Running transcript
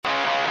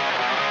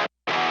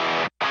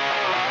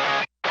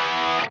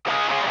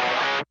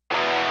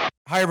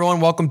Hi, everyone.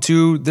 Welcome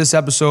to this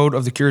episode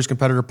of the Curious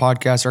Competitor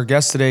Podcast. Our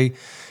guest today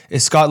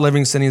is Scott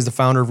Livingston. He's the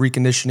founder of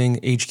Reconditioning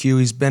HQ.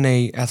 He's been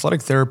an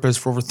athletic therapist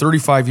for over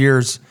 35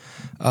 years,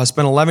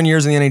 spent 11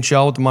 years in the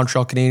NHL with the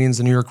Montreal Canadiens,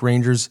 the New York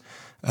Rangers,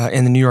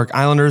 and the New York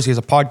Islanders. He has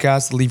a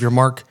podcast, the Leave Your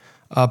Mark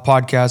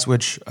podcast,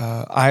 which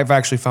I've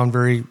actually found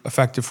very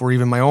effective for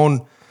even my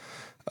own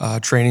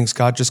training,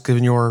 Scott, just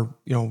given your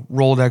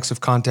Rolodex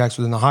of contacts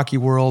within the hockey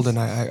world. And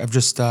I've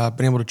just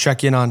been able to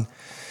check in on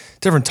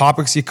different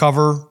topics you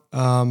cover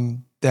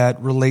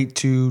that relate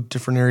to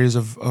different areas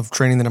of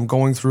training that I'm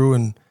going through.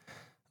 And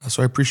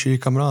so I appreciate you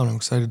coming on. I'm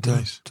excited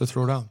to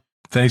throw down.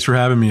 Thanks for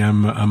having me.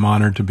 I'm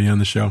honored to be on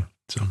the show.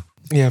 So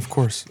yeah, of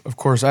course.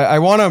 I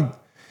want to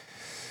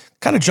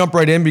kind of jump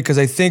right in because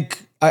I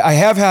think I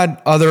have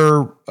had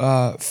other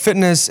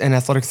fitness and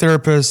athletic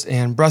therapists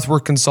and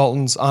breathwork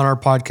consultants on our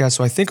podcast.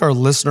 So I think our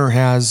listener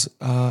has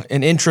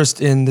an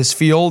interest in this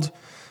field.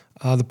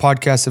 The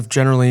podcasts have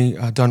generally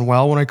done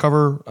well when I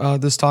cover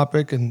this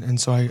topic.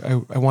 And so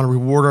I want to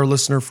reward our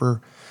listener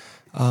for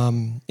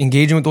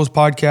engaging with those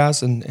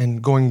podcasts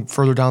and going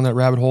further down that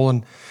rabbit hole.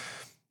 And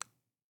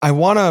I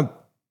want to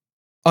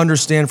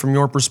understand from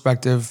your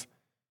perspective,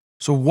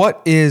 so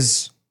what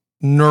is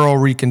neural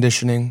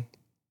reconditioning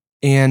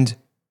and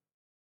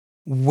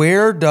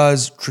where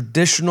does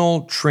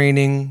traditional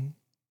training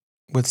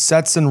with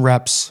sets and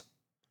reps,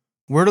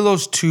 where do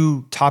those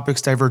two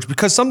topics diverge?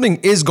 Because something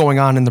is going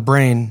on in the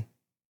brain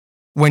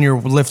when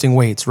you're lifting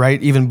weights,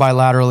 right? Even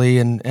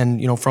bilaterally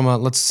and from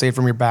let's say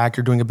from your back,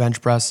 you're doing a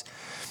bench press,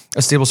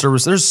 a stable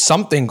service, there's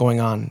something going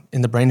on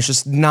in the brain. It's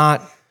just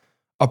not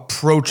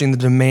approaching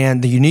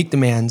the unique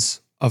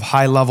demands of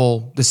high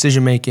level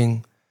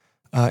decision-making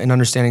and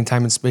understanding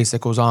time and space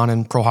that goes on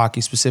in pro hockey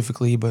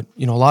specifically, but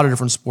a lot of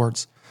different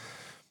sports.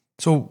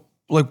 So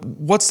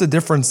what's the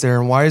difference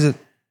there and why is it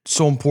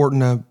so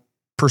important to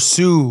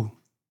pursue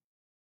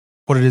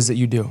what it is that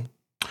you do?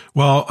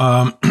 Well,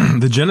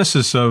 the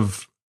genesis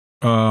of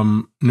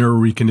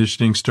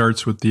neuroreconditioning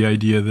starts with the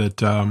idea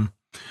that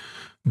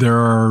there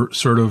are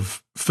sort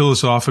of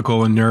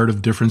philosophical and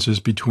narrative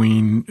differences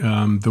between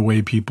the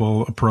way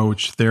people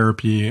approach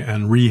therapy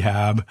and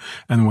rehab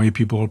and the way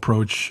people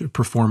approach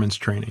performance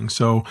training.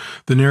 So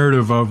the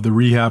narrative of the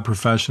rehab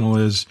professional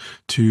is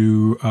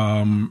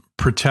to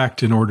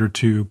protect in order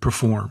to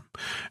perform.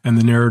 And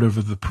the narrative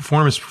of the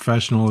performance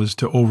professional is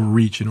to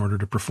overreach in order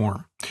to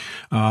perform.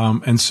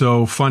 And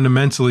so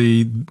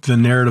fundamentally, the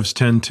narratives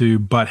tend to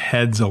butt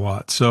heads a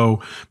lot.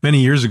 So many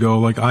years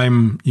ago,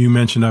 you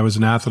mentioned I was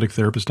an athletic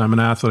therapist. I'm an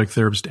athletic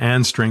therapist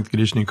and strength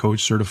conditioning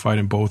coach certified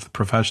in both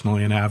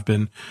professionally and have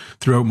been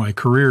throughout my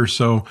career.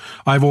 So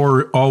I've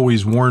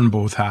always worn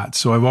both hats.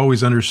 So I've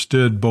always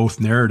understood both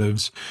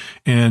narratives.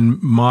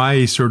 And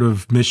my sort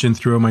of mission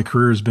throughout my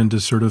career has been to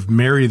sort of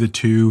marry the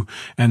two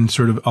and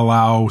sort of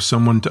allow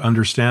someone to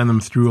understand them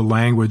through a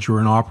language or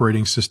an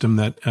operating system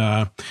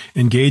that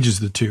engages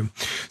the two.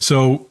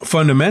 So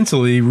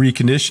fundamentally,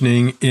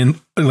 reconditioning in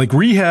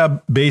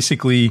rehab,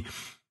 basically,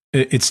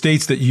 it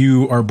states that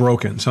you are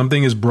broken.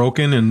 Something is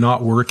broken and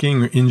not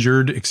working or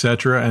injured,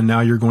 etc. And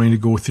now you're going to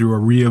go through a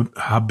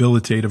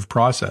rehabilitative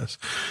process.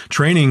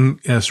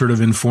 Training sort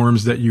of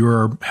informs that you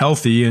are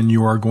healthy and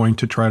you are going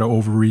to try to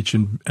overreach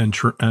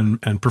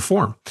and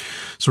perform.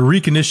 So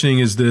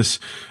reconditioning is this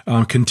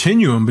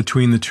continuum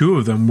between the two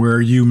of them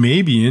where you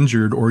may be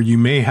injured or you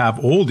may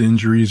have old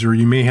injuries or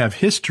you may have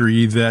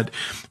history that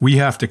we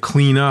have to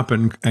clean up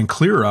and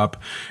clear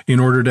up in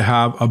order to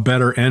have a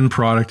better end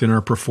product in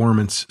our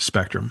performance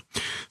spectrum.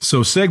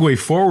 So segue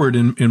forward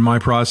in my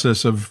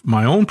process of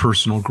my own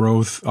personal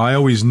growth, I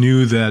always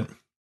knew that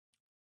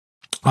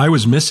I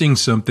was missing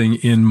something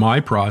in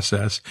my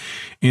process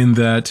in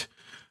that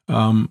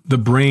the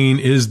brain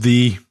is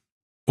the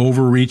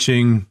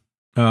overreaching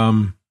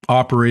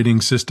operating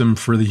system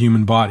for the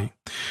human body.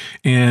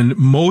 And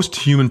most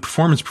human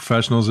performance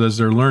professionals, as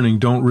they're learning,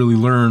 don't really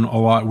learn a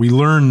lot. We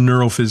learn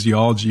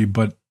neurophysiology,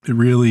 but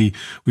we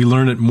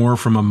learn it more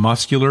from a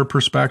muscular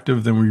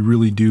perspective than we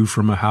really do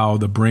from how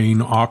the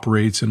brain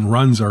operates and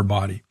runs our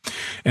body.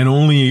 And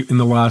only in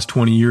the last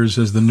 20 years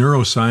has the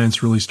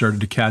neuroscience really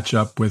started to catch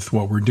up with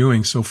what we're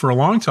doing. So for a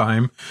long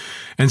time,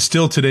 and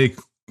still today,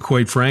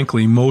 quite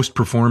frankly, most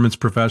performance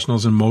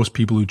professionals and most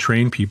people who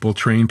train people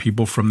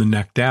from the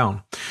neck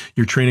down.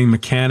 You're training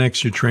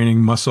mechanics, you're training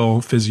muscle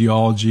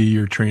physiology,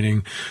 you're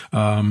training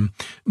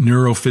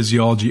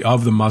neurophysiology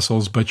of the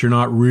muscles, but you're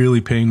not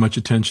really paying much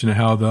attention to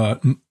how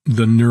the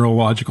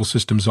neurological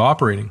system's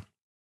operating.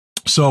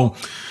 So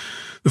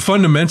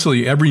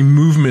fundamentally, every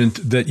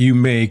movement that you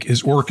make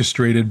is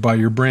orchestrated by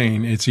your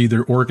brain. It's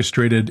either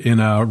orchestrated in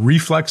a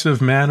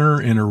reflexive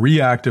manner, in a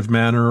reactive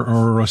manner,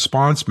 or a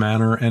response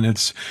manner,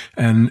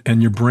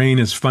 and your brain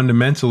is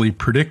fundamentally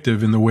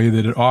predictive in the way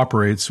that it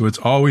operates. So it's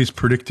always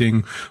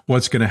predicting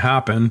what's going to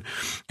happen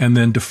and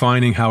then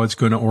defining how it's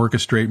going to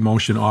orchestrate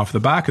motion off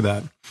the back of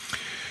that.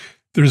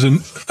 There's a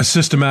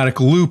systematic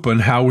loop on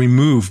how we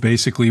move.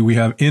 Basically, we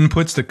have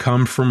inputs that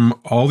come from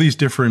all these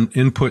different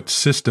input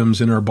systems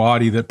in our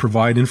body that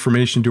provide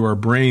information to our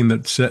brain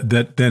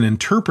that then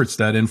interprets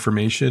that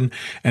information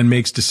and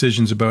makes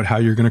decisions about how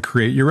you're going to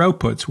create your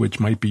outputs, which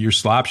might be your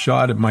slap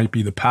shot. It might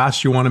be the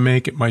pass you want to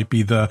make. It might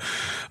be the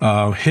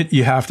hit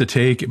you have to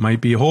take. It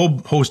might be a whole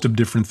host of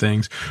different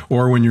things.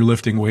 Or when you're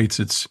lifting weights,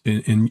 it's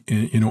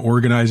in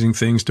organizing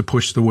things to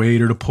push the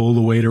weight or to pull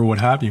the weight or what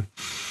have you.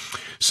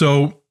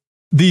 So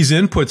these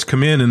inputs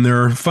come in, and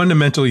there are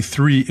fundamentally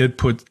three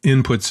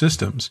input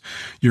systems: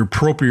 your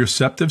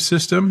proprioceptive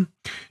system,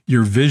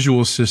 your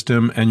visual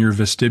system, and your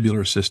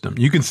vestibular system.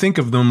 You can think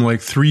of them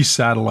like three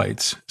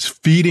satellites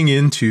feeding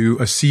into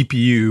a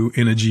CPU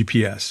in a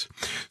GPS.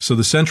 So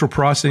the central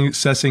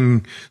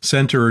processing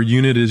center or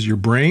unit is your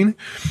brain,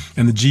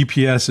 and the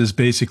GPS is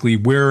basically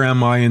where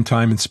am I in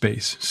time and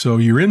space. So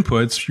your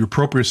inputs, your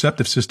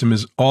proprioceptive system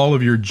is all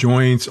of your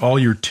joints, all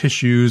your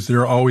tissues.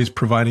 They're always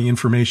providing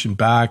information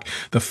back,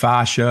 the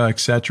fascia,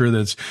 etc.,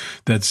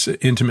 that's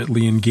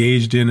intimately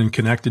engaged in and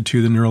connected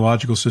to the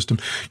neurological system.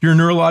 Your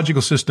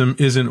neurological system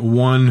isn't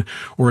one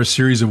or a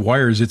series of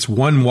wires. It's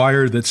one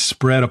wire that's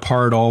spread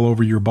apart all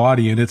over your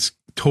body, and it's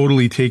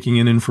totally taking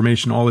in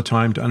information all the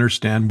time to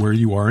understand where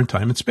you are in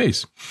time and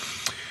space.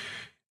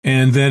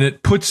 And then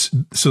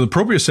so the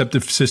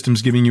proprioceptive system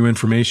is giving you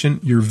information.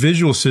 Your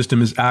visual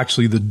system is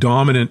actually the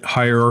dominant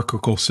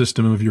hierarchical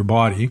system of your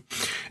body.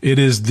 It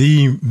is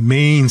the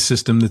main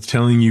system that's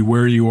telling you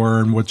where you are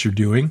and what you're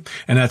doing.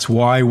 And that's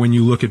why when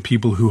you look at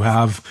people who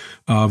have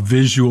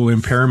visual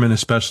impairment,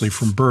 especially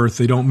from birth,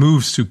 they don't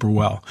move super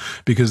well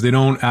because they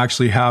don't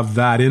actually have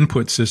that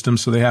input system.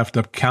 So they have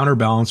to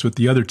counterbalance with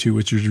the other two,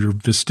 which is your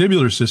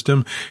vestibular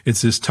system.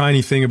 It's this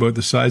tiny thing about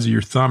the size of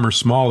your thumb or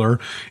smaller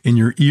in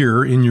your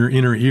ear, in your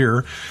inner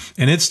ear.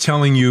 And it's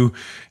telling you,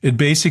 it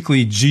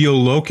basically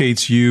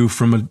geolocates you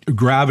from a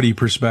gravity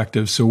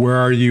perspective. So where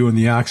are you in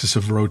the axis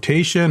of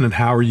rotation, and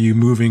how are you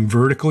moving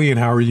vertically, and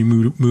how are you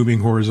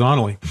moving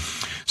horizontally?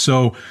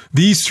 So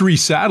these three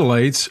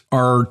satellites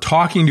are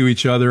talking to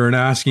each other and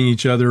asking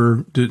each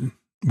other,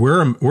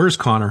 where's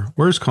Connor?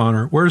 Where's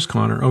Connor? Where's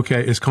Connor?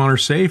 Okay, is Connor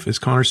safe? Is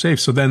Connor safe?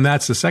 So then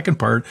that's the second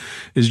part,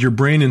 is your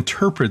brain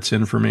interprets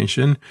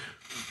information,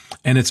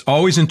 and it's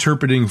always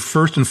interpreting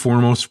first and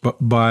foremost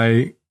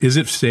by, is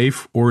it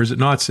safe or is it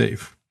not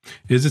safe?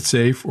 Is it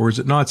safe or is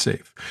it not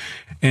safe?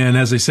 And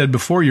as I said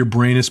before, your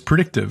brain is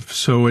predictive.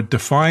 So it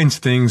defines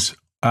things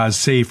as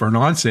safe or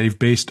not safe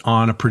based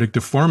on a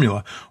predictive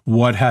formula.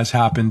 What has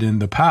happened in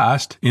the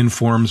past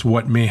informs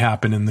what may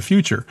happen in the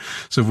future.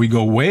 So if we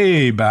go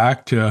way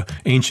back to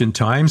ancient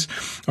times,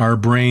 our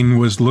brain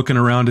was looking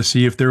around to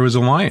see if there was a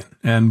lion.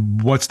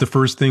 And what's the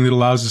first thing that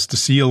allows us to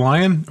see a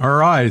lion?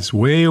 Our eyes.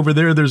 Way over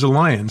there's a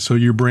lion. So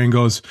your brain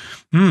goes,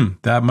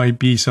 that might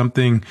be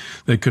something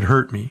that could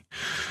hurt me.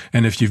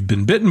 And if you've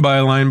been bitten by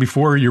a lion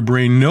before, your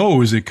brain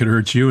knows it could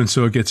hurt you. And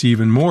so it gets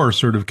even more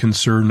sort of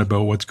concerned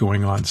about what's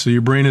going on. So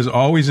your brain is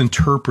always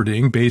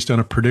interpreting based on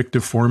a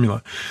predictive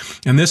formula.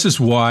 And this is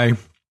why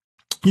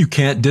you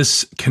can't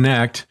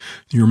disconnect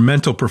your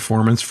mental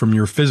performance from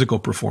your physical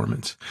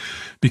performance.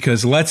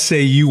 Because let's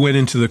say you went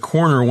into the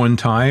corner one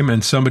time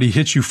and somebody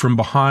hit you from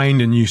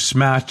behind and you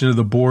smashed into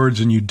the boards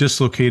and you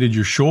dislocated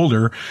your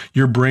shoulder.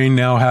 Your brain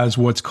now has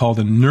what's called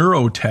a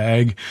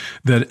neurotag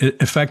that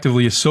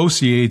effectively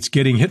associates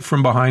getting hit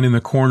from behind in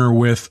the corner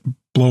with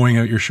blowing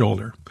out your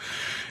shoulder.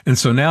 And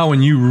so now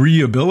when you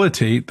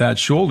rehabilitate that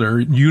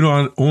shoulder, you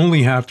don't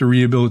only have to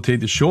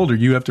rehabilitate the shoulder,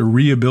 you have to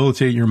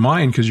rehabilitate your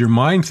mind, because your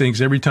mind thinks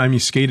every time you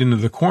skate into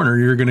the corner,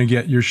 you're going to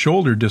get your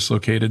shoulder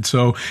dislocated.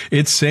 So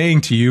it's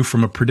saying to you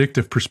from a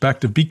predictive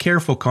perspective, be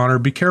careful, Connor,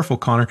 be careful,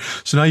 Connor.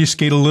 So now you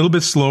skate a little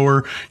bit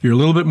slower. You're a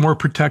little bit more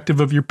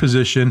protective of your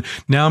position.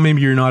 Now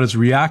maybe you're not as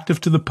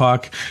reactive to the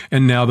puck.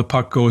 And now the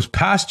puck goes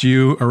past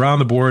you around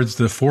the boards.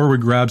 The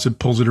forward grabs it,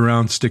 pulls it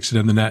around, sticks it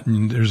in the net,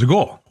 and there's a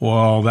goal.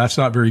 Well, that's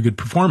not very good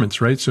performance,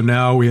 right? So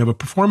now we have a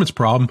performance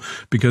problem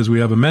because we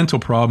have a mental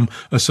problem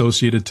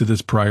associated to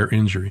this prior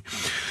injury.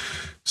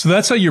 So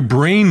that's how your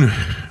brain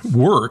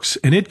works,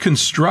 and it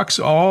constructs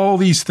all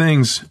these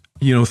things,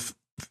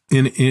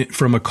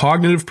 from a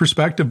cognitive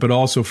perspective, but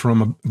also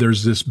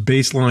there's this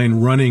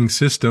baseline running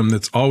system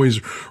that's always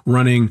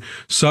running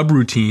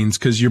subroutines,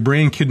 because your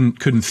brain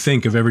couldn't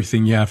think of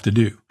everything you have to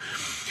do.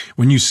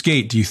 When you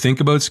skate, do you think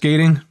about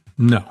skating?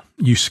 No,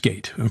 you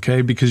skate,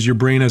 okay? Because your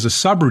brain has a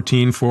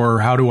subroutine for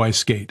how do I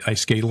skate? I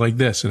skate like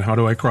this, and how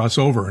do I cross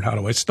over, and how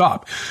do I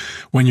stop?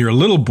 When you're a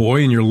little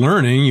boy and you're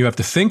learning, you have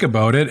to think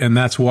about it, and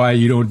that's why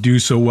you don't do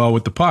so well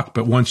with the puck.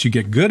 But once you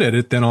get good at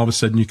it, then all of a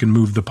sudden you can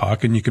move the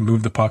puck, and you can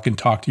move the puck and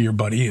talk to your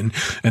buddy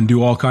and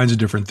do all kinds of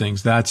different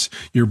things. That's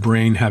your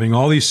brain having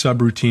all these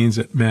subroutines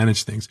that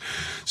manage things.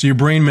 So your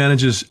brain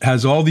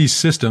has all these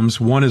systems.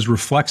 One is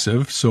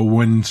reflexive. So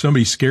when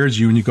somebody scares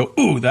you and you go,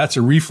 ooh, that's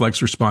a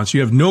reflex response.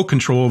 You have no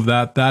control of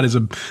that.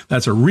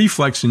 That's a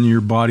reflex in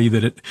your body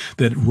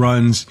that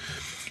runs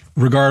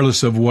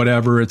regardless of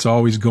whatever, it's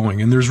always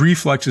going. And there's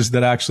reflexes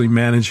that actually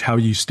manage how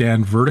you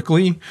stand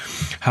vertically,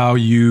 how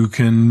you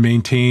can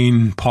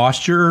maintain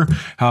posture,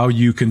 how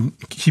you can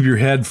keep your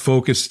head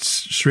focused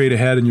straight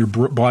ahead and your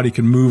body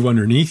can move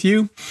underneath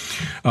you.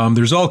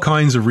 There's all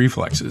kinds of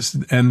reflexes.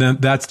 And then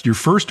that's your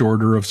first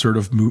order of sort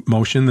of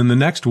motion. Then the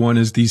next one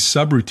is these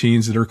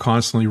subroutines that are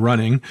constantly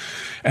running.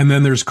 And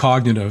then there's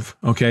cognitive.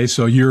 Okay.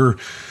 So you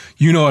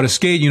know how to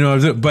skate,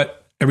 but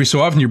every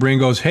so often your brain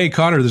goes, hey,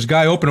 Connor, there's a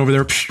guy open over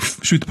there.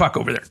 Shoot the puck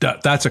over there.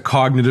 That's a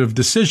cognitive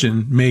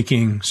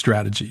decision-making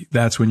strategy.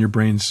 That's when your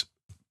brain's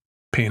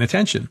paying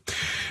attention.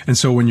 And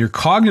so when your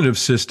cognitive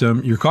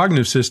system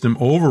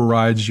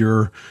overrides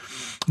your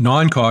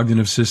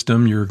non-cognitive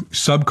system, your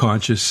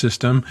subconscious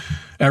system,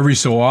 every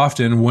so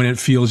often when it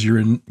feels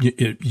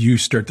you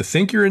start to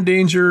think you're in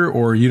danger,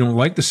 or you don't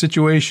like the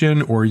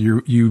situation, or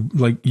you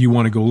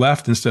want to go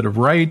left instead of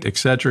right, et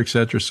cetera, et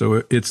cetera.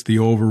 So it's the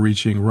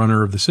overreaching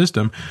runner of the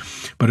system,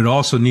 but it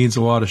also needs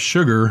a lot of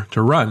sugar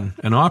to run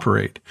and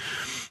operate.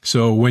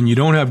 So when you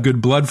don't have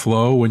good blood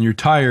flow, when you're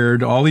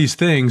tired, all these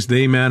things,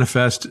 they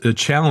manifest a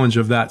challenge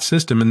of that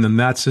system. And then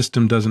that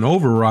system doesn't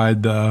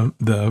override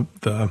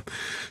the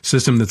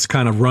system that's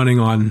kind of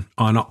running on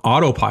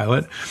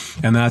autopilot.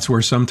 And that's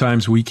where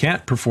sometimes we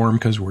can't perform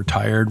because we're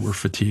tired, we're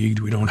fatigued,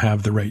 we don't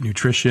have the right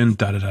nutrition,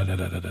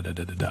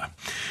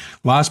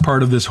 Last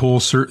part of this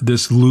whole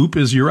this loop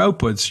is your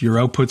outputs. Your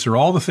outputs are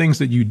all the things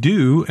that you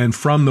do. And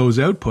from those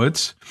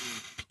outputs,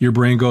 your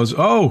brain goes,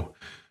 oh,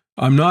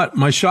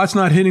 my shot's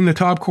not hitting the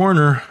top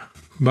corner.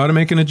 About to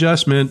make an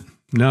adjustment.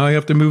 Now I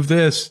have to move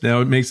this.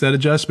 Now it makes that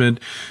adjustment.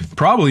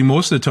 Probably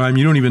most of the time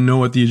you don't even know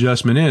what the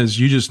adjustment is.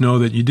 You just know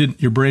that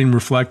your brain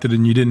reflected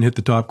and you didn't hit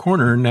the top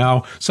corner.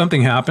 Now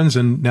something happens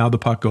and now the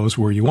puck goes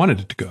where you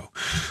wanted it to go.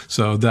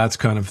 So that's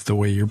kind of the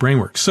way your brain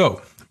works.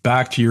 So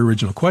back to your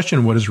original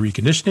question, what is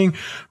reconditioning?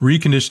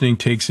 Reconditioning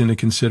takes into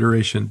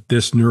consideration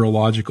this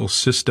neurological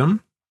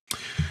system,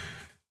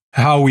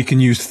 how we can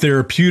use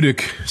therapeutic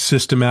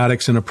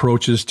systematics and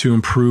approaches to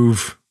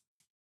improve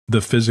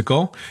the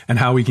physical, and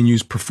how we can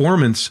use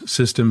performance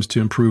systems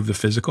to improve the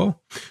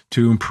physical,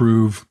 to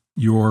improve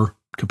your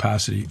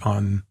capacity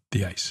on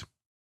the ice.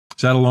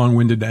 Is that a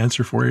long-winded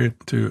answer for you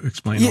to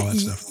explain all that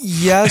stuff?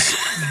 Yes,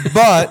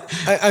 but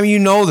I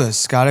mean, this,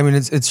 Scott. I mean,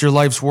 it's your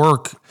life's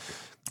work.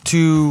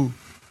 To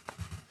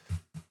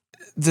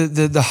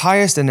the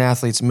highest in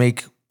athletes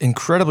make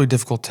incredibly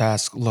difficult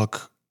tasks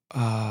look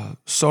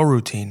so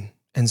routine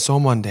and so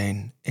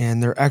mundane,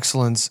 and their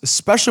excellence,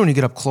 especially when you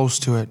get up close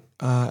to it.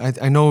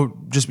 I know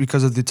just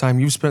because of the time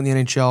you've spent in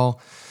the NHL,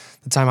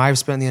 the time I've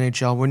spent in the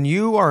NHL, when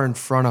you are in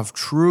front of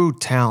true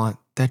talent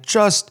that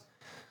just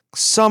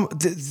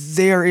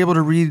they are able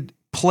to read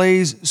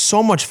plays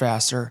so much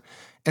faster,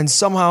 and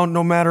somehow,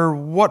 no matter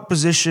what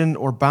position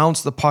or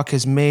bounce the puck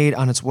has made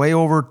on its way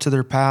over to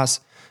their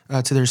pass,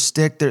 to their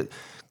stick,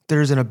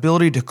 there's an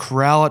ability to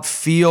corral it,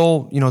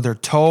 feel, their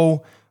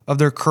toe of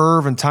their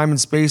curve and time and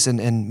space,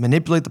 and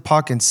manipulate the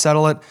puck and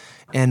settle it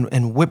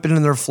and whip it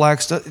into their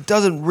flex. It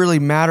doesn't really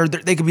matter.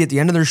 They could be at the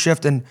end of their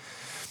shift,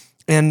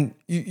 and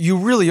you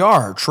really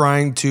are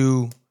trying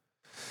to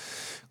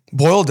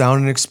boil down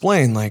and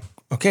explain, like,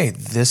 okay,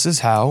 this is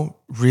how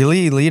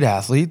really elite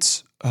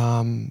athletes,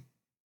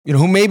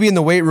 who maybe in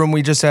the weight room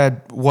we just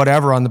had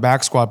whatever on the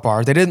back squat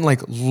bar, they didn't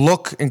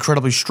look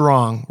incredibly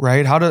strong,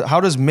 right? How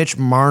does Mitch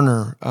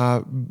Marner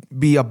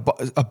be a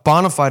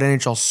bona fide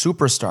NHL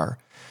superstar?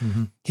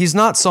 Mm-hmm. He's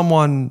not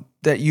someone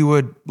that you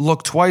would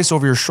look twice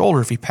over your shoulder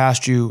if he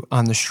passed you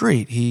on the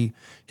street.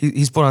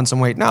 He's put on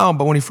some weight now,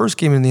 but when he first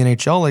came in the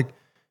NHL,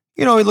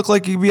 he looked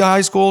like he'd be a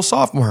high school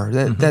sophomore.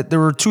 That there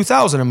were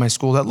 2,000 in my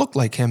school that looked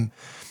like him,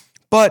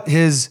 but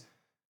his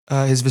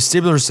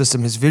vestibular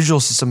system, his visual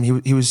system,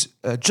 he was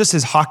just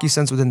his hockey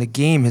sense within the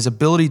game, his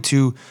ability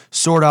to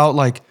sort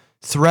out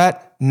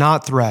threat,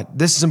 not threat.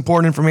 This is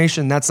important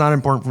information. That's not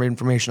important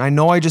information. I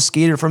know I just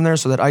skated from there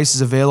so that ice is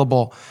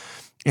available.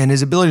 And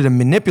his ability to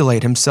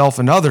manipulate himself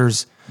and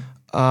others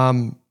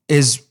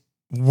is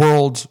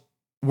world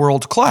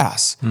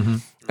class. Mm-hmm.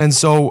 And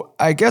so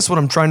I guess what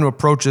I'm trying to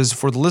approach is,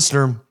 for the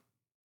listener,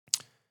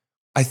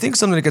 I think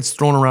something that gets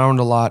thrown around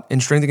a lot in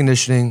strength and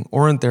conditioning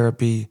or in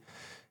therapy,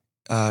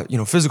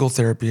 physical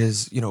therapy,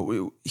 is,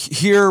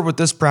 here with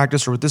this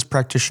practice or with this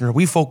practitioner,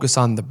 we focus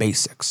on the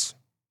basics,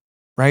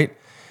 right?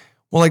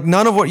 Well,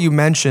 none of what you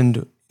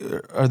mentioned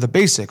are the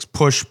basics: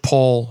 push,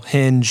 pull,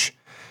 hinge,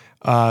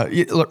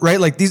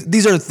 right?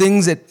 These are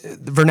things that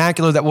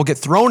vernacular that will get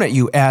thrown at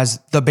you as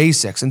the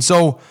basics. And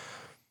so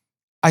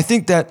I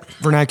think that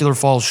vernacular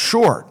falls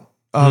short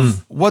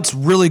of what's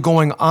really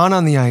going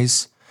on the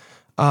ice.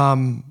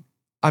 I'm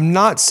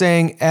not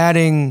saying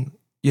adding,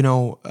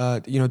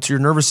 to your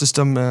nervous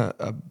system,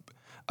 an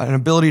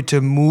ability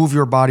to move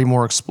your body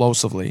more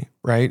explosively,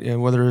 right?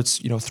 And whether it's,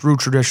 through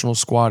traditional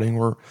squatting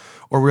or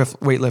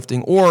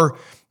weightlifting, or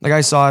like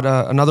I saw it,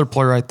 another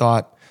player I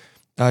thought,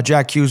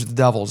 Jack Hughes with the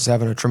Devils, is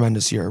having a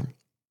tremendous year.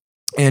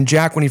 And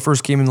Jack, when he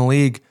first came in the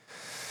league,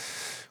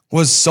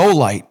 was so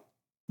light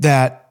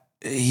that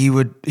he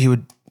would,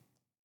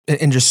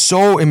 and just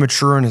so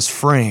immature in his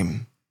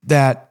frame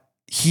that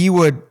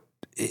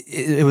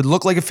it would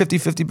look like a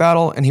 50-50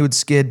 battle, and he would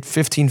skid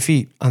 15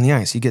 feet on the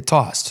ice. He'd get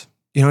tossed.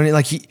 You know, and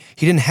like he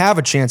didn't have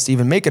a chance to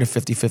even make it a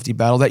 50-50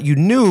 battle that you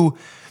knew,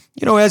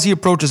 you know, as he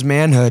approaches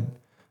manhood,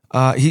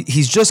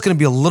 he's just going to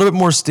be a little bit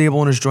more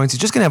stable in his joints. He's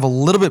just going to have a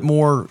little bit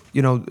more,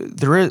 you know,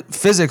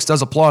 physics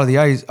does apply to the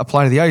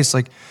ice.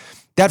 Like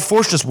that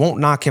force just won't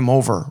knock him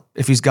over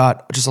if he's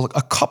got just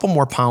a couple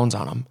more pounds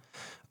on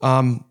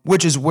him,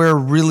 which is where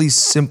really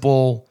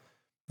simple,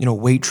 you know,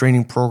 weight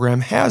training program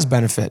has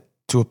benefit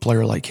to a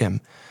player like him.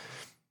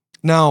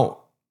 Now,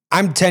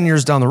 I'm 10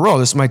 years down the road.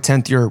 This is my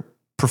 10th year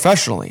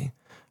professionally.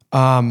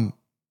 I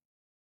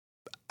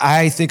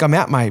think I'm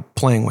at my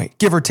playing weight,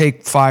 give or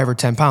take 5 or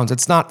 10 pounds.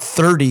 It's not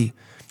 30,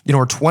 you know,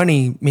 or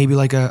 20, maybe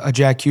like a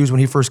Jack Hughes when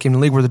he first came to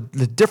the league, where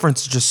the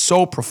difference is just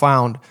so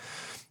profound.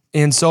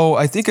 And so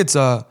I think it's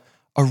a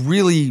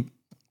really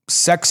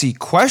sexy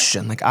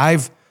question. Like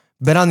I've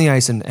been on the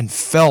ice and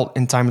felt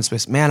in time and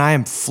space, man, I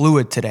am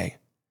fluid today.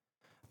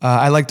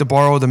 I like to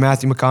borrow the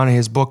Matthew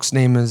McConaughey's book's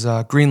name is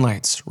Green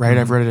Lights, right?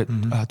 I've read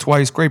it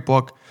twice, great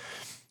book.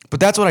 But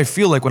that's what I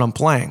feel like when I'm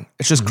playing.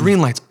 It's just green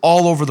lights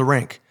all over the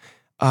rink.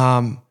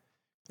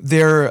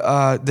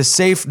 They're the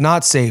safe,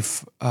 not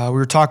safe. We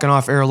were talking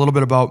off air a little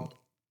bit about,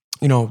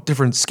 you know,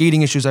 different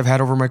skating issues I've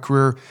had over my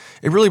career.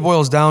 It really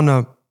boils down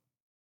to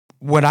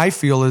what I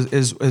feel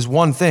is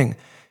one thing.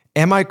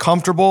 Am I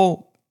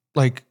comfortable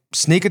like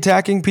sneak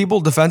attacking people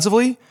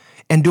defensively?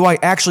 And do I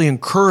actually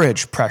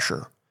encourage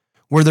pressure?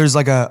 Where there's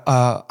like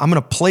I'm going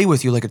to play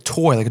with you like a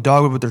toy, like a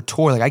dog would with their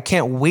toy. Like I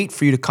can't wait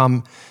for you to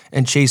come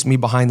and chase me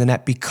behind the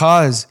net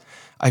because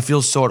I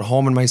feel so at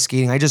home in my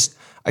skating. I just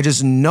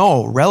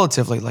know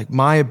relatively like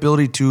my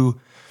ability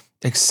to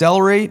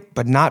accelerate,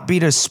 but not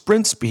beat a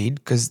sprint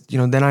speed. Cause you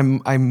know, then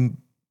I'm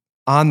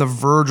on the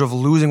verge of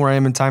losing where I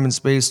am in time and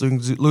space,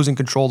 losing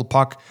control of the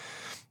puck,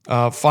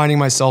 finding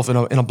myself in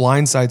a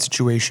blindside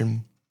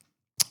situation.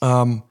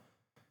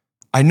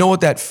 I know what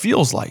that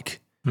feels like.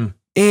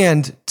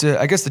 And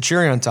I guess the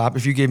cherry on top,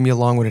 if you gave me a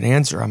long-winded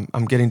answer,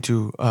 I'm getting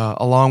to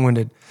a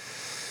long-winded,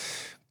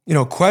 you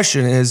know,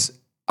 question is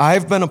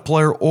I've been a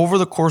player over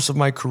the course of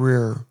my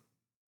career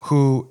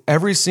who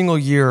every single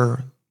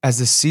year as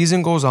the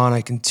season goes on,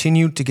 I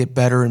continue to get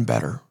better and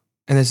better.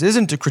 And this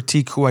isn't to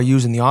critique who I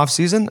use in the off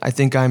season. I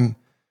think I'm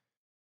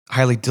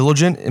highly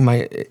diligent in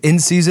my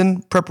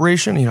in-season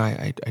preparation. You know,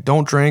 I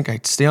don't drink.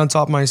 I stay on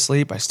top of my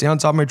sleep. I stay on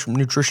top of my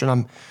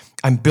nutrition.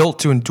 I'm built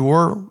to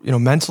endure, you know,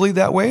 mentally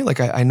that way. Like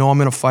I know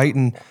I'm in a fight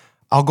and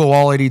I'll go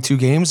all 82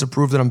 games to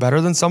prove that I'm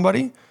better than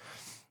somebody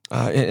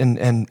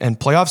in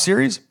playoff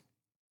series.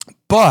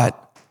 But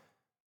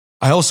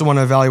I also want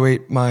to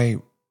evaluate my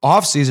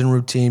off-season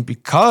routine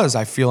because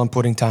I feel I'm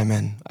putting time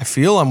in. I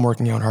feel I'm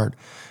working out hard.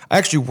 I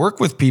actually work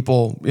with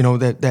people, you know,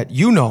 that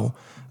you know,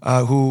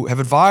 who have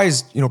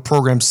advised, you know,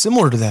 programs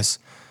similar to this.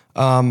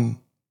 You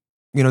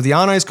know, the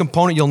on-ice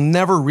component, you'll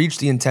never reach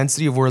the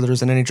intensity of where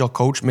there's an NHL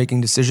coach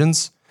making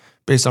decisions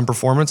based on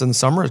performance in the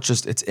summer.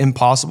 It's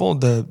impossible.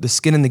 The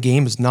skin in the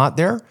game is not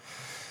there.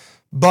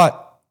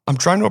 But I'm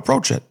trying to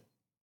approach it.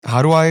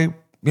 How do I,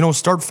 you know,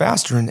 start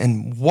faster?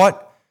 And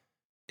what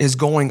is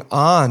going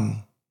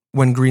on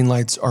when green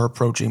lights are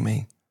approaching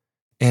me?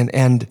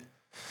 And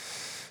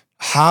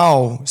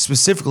how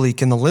specifically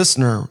can the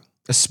listener,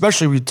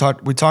 especially we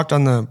talked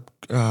on the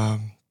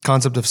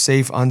concept of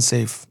safe,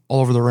 unsafe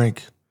all over the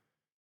rink.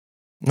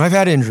 I've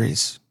had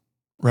injuries,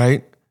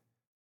 right?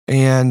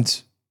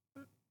 And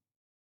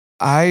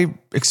I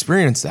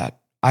experienced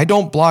that. I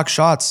don't block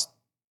shots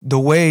the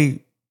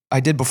way I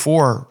did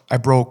before I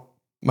broke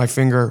my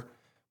finger,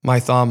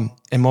 my thumb,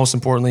 and most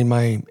importantly,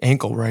 my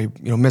ankle, where I,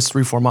 you know, missed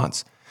 3-4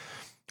 months.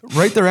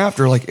 Right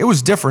thereafter, like it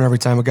was different every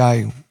time a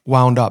guy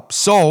wound up.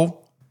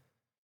 So,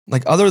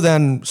 like other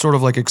than sort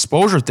of like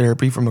exposure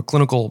therapy from a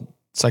clinical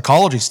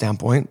psychology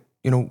standpoint,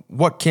 you know,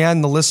 what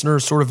can the listener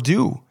sort of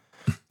do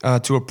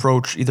to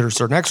approach either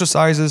certain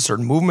exercises,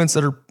 certain movements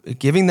that are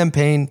giving them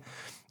pain,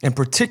 and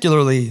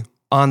particularly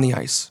on the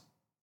ice?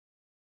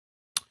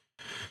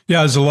 Yeah,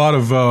 there's a lot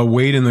of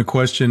weight in the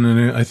question,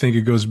 and I think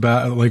it goes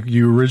back, like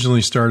you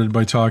originally started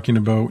by talking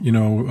about, you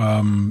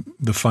know,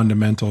 the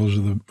fundamentals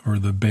or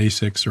the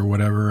basics or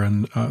whatever,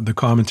 and the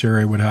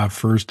commentary I would have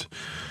first.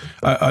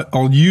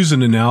 I'll use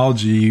an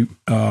analogy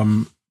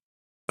of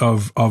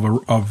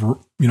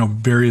you know,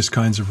 various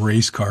kinds of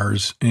race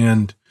cars,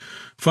 and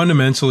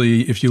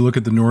fundamentally, if you look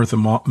at the North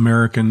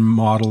American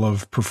model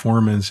of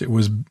performance, it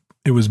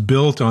was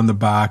built on the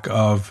back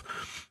of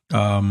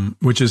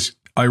which is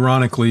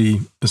ironically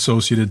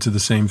associated to the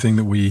same thing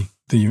that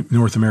the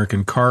North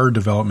American car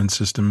development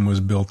system was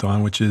built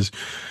on, which is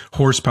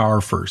horsepower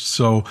first.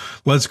 So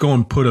let's go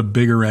and put a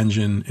bigger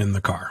engine in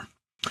the car.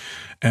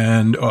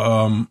 And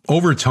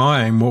over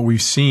time, what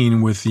we've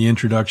seen with the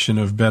introduction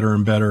of better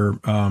and better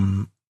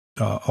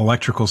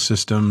electrical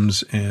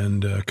systems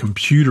and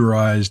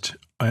computerized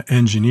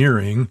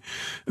engineering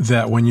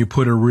that when you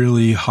put a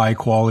really high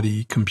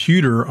quality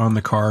computer on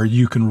the car,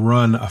 you can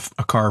run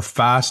a car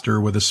faster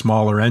with a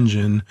smaller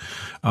engine,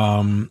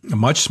 a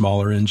much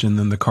smaller engine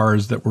than the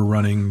cars that were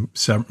running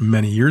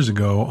many years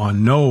ago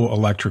on no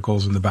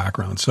electricals in the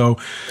background. So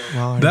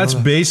that's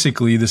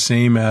basically the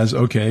same as,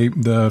 okay,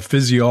 the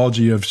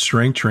physiology of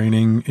strength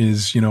training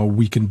is,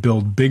 we can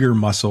build bigger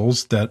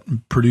muscles that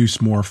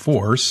produce more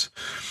force.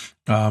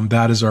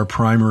 That is our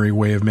primary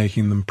way of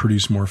making them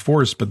produce more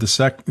force. But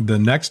the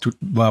next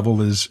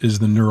level is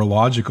the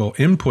neurological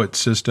input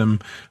system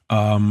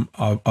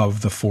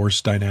of the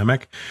force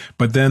dynamic.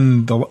 But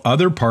then the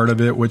other part of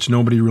it, which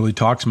nobody really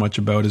talks much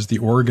about, is the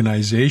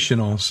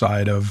organizational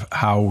side of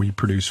how we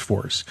produce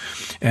force.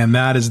 And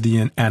that is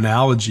the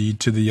analogy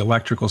to the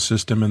electrical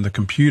system and the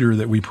computer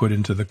that we put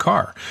into the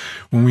car.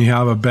 When we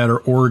have a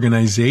better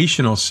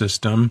organizational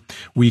system,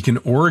 we can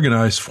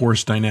organize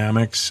force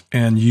dynamics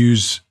and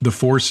use the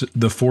force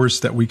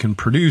that we can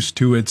produce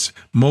to its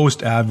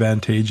most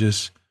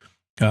advantageous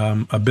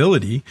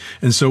ability.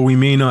 And so we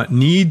may not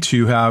need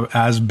to have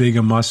as big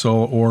a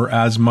muscle or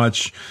as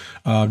much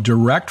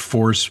direct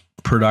force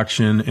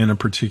production in a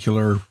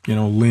particular,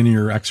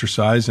 linear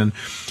exercise. And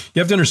you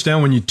have to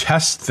understand, when you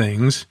test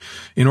things,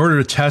 in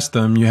order to test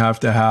them, you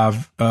have to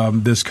have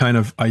this kind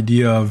of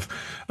idea of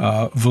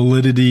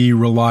validity,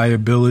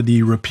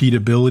 reliability,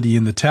 repeatability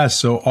in the test.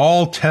 So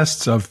all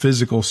tests of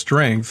physical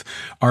strength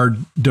are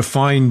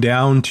defined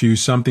down to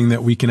something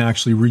that we can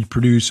actually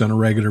reproduce on a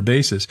regular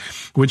basis,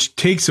 which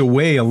takes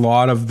away a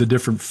lot of the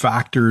different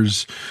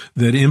factors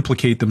that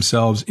implicate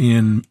themselves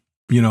in,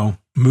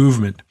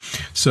 movement.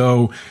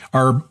 So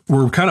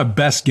we're kind of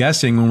best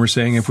guessing when we're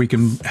saying if we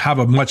can have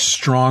a much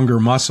stronger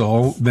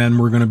muscle, then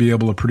we're going to be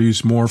able to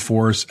produce more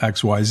force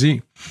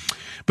XYZ.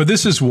 But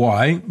this is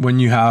why when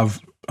you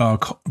have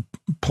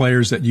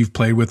players that you've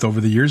played with over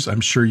the years, I'm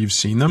sure you've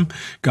seen them,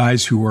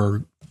 guys who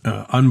are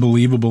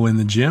unbelievable in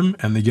the gym,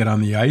 and they get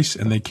on the ice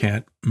and they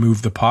can't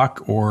move the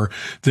puck, or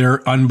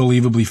they're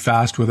unbelievably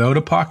fast without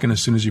a puck, and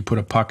as soon as you put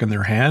a puck in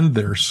their hand,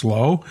 they're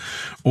slow,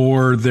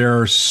 or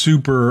they're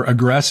super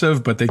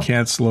aggressive but they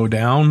can't slow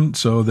down,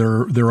 so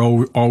they're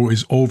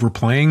always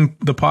overplaying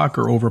the puck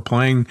or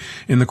overplaying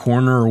in the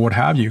corner or what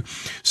have you.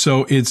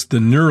 So it's the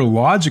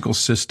neurological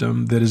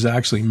system that is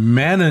actually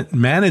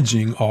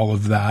managing all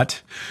of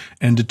that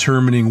and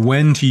determining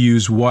when to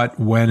use what,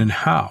 when, and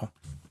how.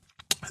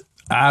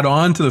 Add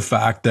on to the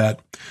fact that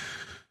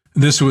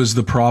this was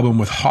the problem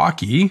with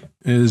hockey,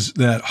 is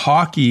that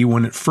hockey,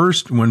 when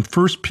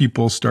first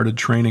people started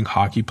training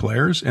hockey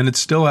players, and it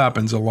still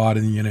happens a lot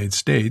in the United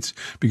States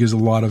because a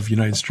lot of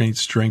United States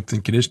strength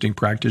and conditioning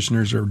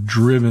practitioners are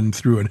driven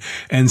through an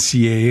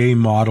NCAA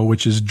model,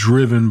 which is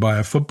driven by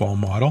a football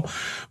model.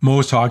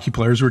 Most hockey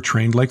players were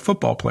trained like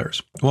football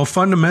players. Well,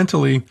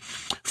 fundamentally,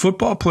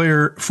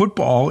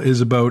 football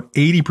is about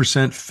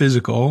 80%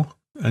 physical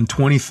and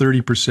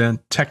 20-30%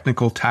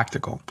 technical,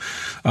 tactical.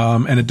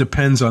 And it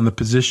depends on the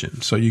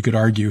position. So you could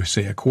argue,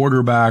 say, a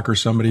quarterback or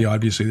somebody,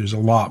 obviously there's a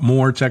lot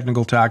more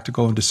technical,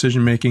 tactical, and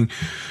decision-making.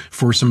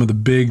 For some of the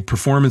big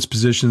performance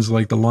positions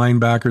like the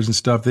linebackers and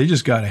stuff, they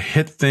just got to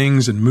hit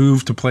things and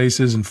move to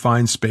places and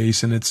find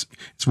space. And it's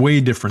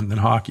way different than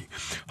hockey.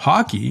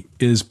 Hockey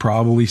is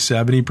probably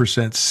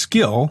 70%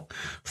 skill,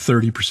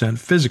 30%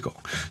 physical.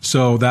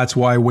 So that's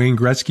why Wayne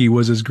Gretzky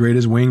was as great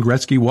as Wayne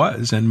Gretzky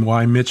was, and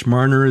why Mitch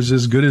Marner is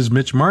as good as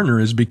Mitch Marner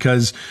is,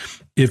 because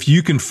if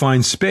you can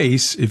find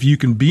space, if you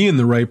can be in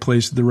the right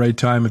place at the right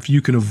time, if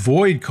you can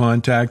avoid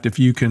contact, if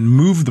you can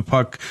move the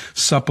puck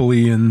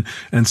supplely and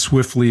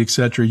swiftly,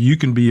 etc., you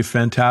can be a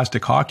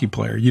fantastic hockey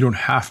player. You don't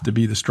have to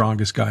be the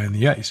strongest guy on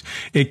the ice.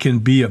 It can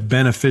be a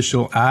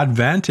beneficial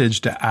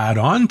advantage to add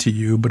on to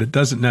you, but it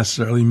doesn't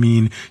necessarily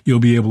mean you'll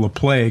be able to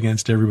play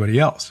against everybody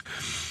else.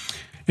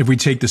 If we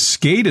take the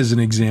skate as an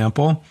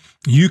example,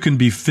 you can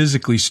be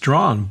physically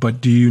strong,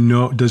 but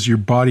does your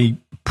body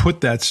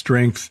put that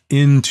strength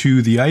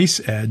into the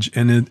ice edge?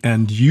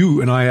 And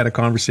you and I had a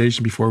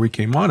conversation before we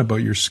came on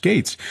about your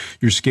skates.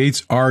 Your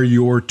skates are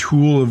your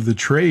tool of the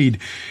trade.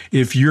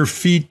 If your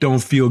feet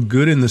don't feel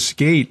good in the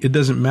skate, it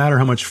doesn't matter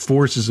how much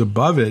force is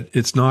above it.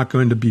 It's not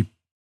going to be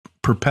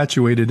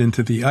perpetuated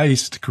into the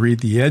ice to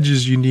create the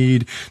edges you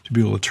need to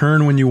be able to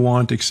turn when you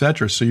want,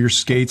 etc. So your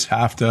skates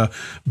have to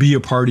be a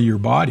part of your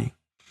body.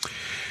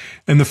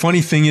 And the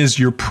funny thing is,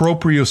 your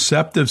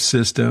proprioceptive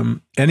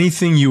system,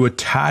 anything you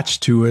attach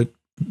to it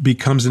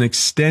becomes an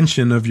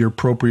extension of your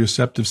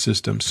proprioceptive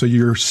system. So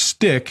your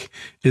stick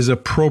is a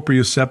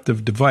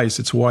proprioceptive device.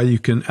 It's why you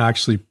can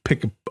actually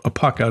pick a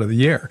puck out of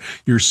the air.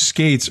 Your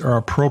skates are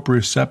a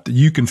proprioceptive.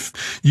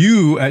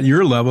 You at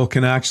your level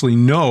can actually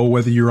know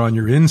whether you're on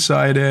your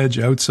inside edge,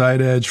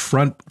 outside edge,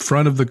 front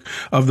of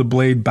the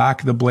blade,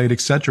 back of the blade,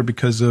 etc.,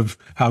 because of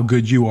how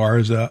good you are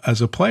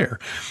as a player.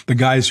 The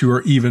guys who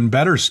are even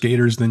better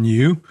skaters than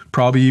you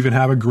probably even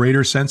have a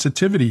greater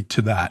sensitivity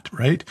to that,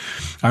 right?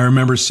 I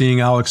remember seeing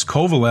Alex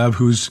Koval Kovalev,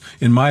 who's,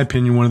 in my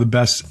opinion, one of the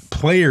best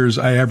players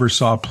I ever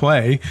saw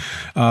play,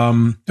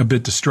 a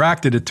bit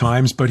distracted at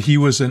times, but he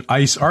was an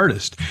ice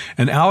artist.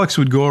 And Alex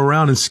would go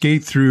around and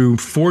skate through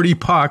 40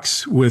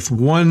 pucks with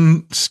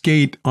one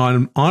skate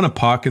on a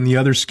puck and the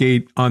other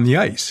skate on the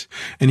ice.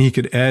 And he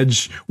could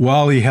edge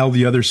while he held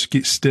the other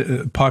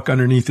puck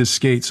underneath his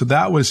skate. So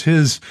that was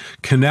his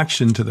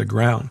connection to the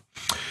ground.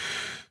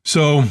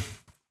 So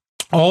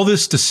all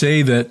this to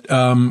say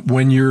that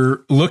when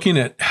you're looking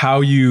at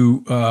how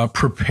you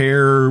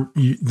prepare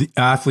the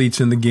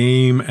athletes in the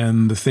game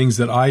and the things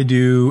that I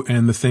do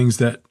and the things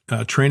that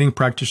training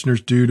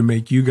practitioners do to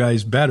make you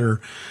guys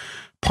better,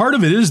 part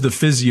of it is the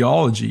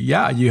physiology.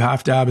 Yeah, you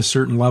have to have a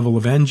certain level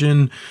of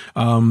engine.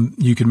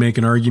 You can make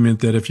an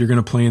argument that if you're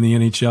going to play in the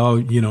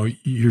NHL,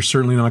 you're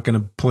certainly not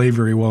going to play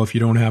very well if you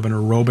don't have an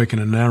aerobic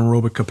and an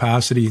anaerobic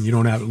capacity and you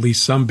don't have at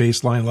least some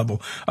baseline level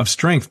of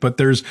strength. But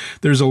there's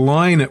a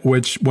line at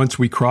which once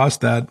we cross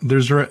that,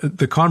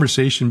 the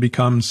conversation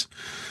becomes,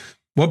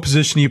 what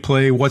position do you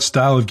play? What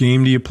style of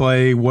game do you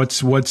play?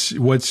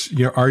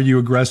 Are you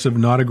aggressive,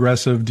 not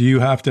aggressive? Do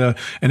you have to,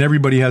 and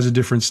everybody has a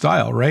different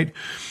style, right?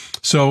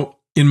 So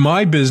in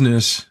my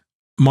business,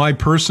 my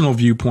personal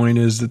viewpoint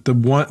is that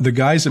the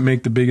guys that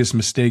make the biggest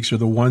mistakes are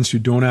the ones who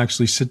don't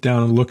actually sit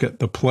down and look at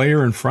the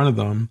player in front of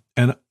them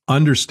and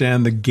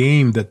understand the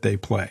game that they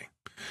play.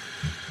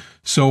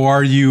 So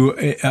are you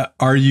a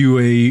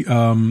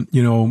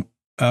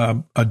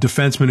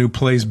defenseman who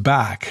plays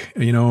back,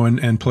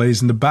 and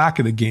plays in the back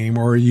of the game?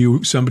 Or are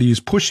you somebody who's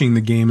pushing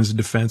the game as a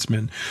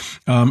defenseman?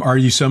 Are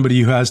you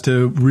somebody who has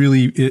to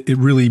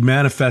really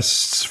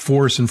manifests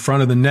force in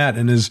front of the net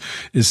and is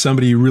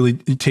somebody who really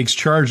takes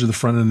charge of the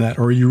front of the net?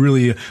 Or are you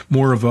really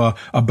more of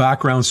a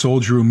background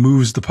soldier who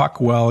moves the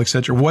puck well,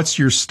 etc.? What's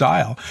your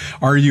style?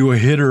 Are you a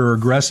hitter or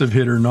aggressive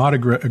hitter, not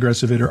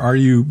aggressive hitter? Are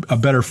you a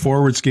better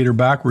forward skater,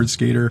 backward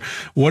skater?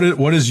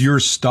 What is your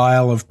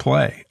style of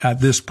play at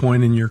this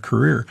point in your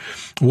career?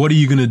 What are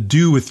you going to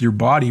do with your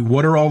body?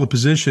 What are all the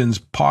positions,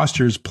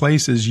 postures,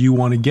 places you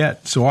want to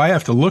get? So I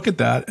have to look at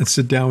that and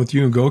sit down with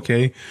you and go,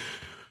 okay,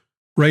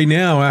 right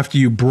now, after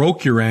you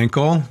broke your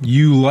ankle,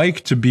 you like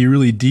to be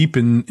really deep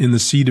in the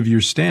seat of your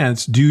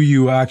stance. Do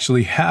you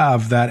actually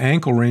have that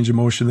ankle range of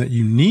motion that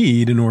you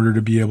need in order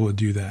to be able to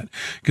do that?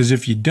 Because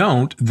if you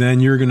don't,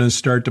 then you're going to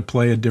start to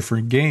play a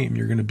different game.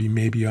 You're going to be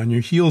maybe on your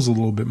heels a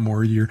little bit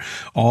more.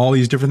 All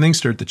these different things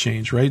start to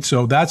change, right?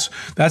 So that's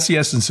the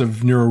essence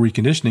of neuro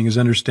reconditioning, is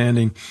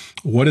understanding,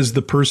 what does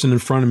the person in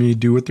front of me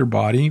do with their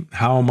body?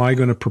 How am I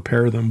going to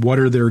prepare them? What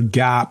are their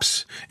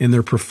gaps in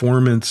their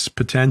performance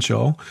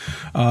potential?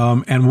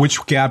 And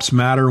which gaps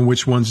matter and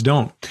which ones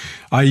don't.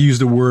 I use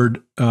the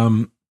word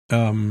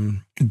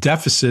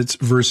deficits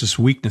versus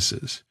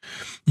weaknesses.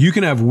 You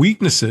can have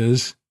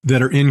weaknesses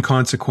that are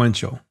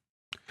inconsequential.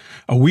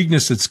 A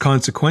weakness that's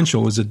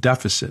consequential is a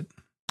deficit.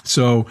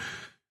 So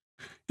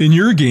in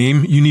your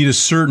game, you need a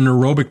certain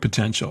aerobic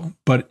potential,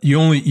 but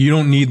you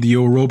don't need the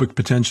aerobic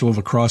potential of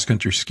a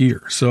cross-country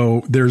skier.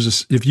 So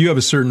if you have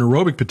a certain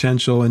aerobic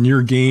potential and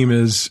your game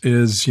is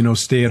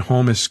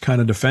stay-at-home-ish kind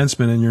of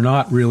defenseman, and you're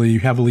not really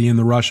heavily in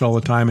the rush all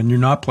the time, and you're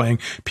not playing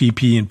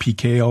PP and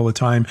PK all the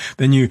time,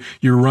 then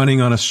you're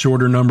running on a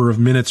shorter number of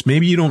minutes.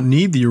 Maybe you don't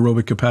need the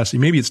aerobic capacity.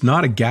 Maybe it's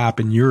not a gap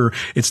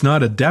it's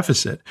not a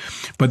deficit.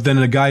 But then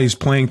a guy who's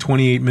playing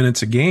 28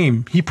 minutes a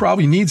game, he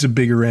probably needs a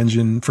bigger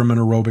engine from an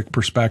aerobic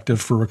perspective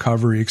for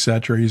recovery,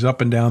 etc. He's up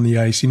and down the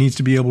ice. He needs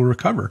to be able to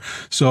recover.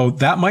 So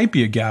that might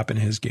be a gap in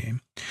his game.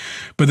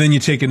 But then you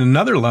take it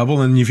another level,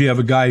 and if you have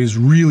a guy who's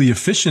really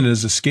efficient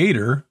as a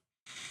skater,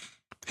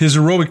 his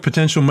aerobic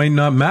potential might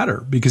not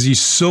matter because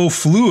he's so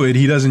fluid,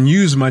 he doesn't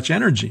use much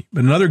energy.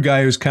 But another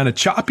guy who's kind of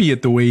choppy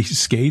at the way he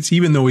skates,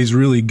 even though he's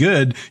really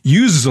good,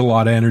 uses a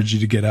lot of energy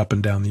to get up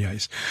and down the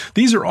ice.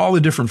 These are all the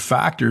different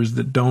factors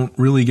that don't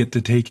really get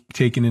to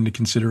taken into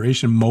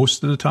consideration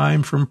most of the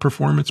time from a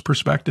performance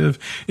perspective.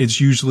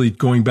 It's usually,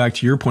 going back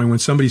to your point, when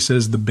somebody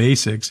says the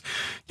basics,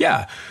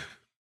 yeah,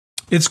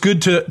 it's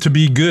good to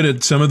be good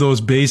at some of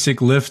those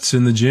basic lifts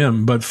in the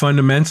gym, but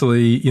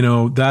fundamentally,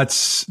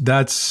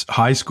 that's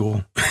high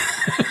school.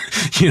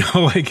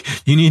 Like,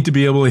 you need to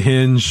be able to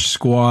hinge,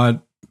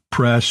 squat,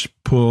 press,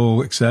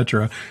 pull,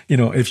 etc.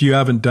 If you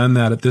haven't done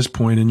that at this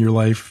point in your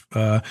life,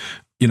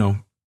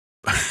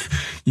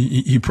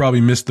 you probably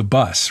missed the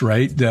bus,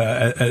 right?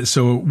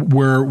 So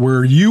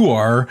where you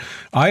are,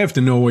 I have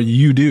to know what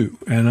you do,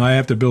 and I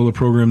have to build a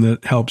program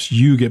that helps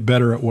you get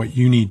better at what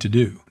you need to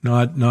do,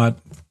 not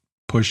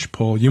push,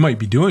 pull. You might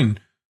be doing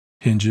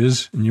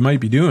hinges and you might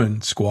be doing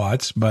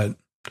squats, but,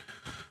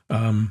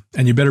 and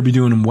you better be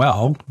doing them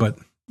well, but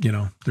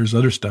there's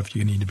other stuff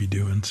you need to be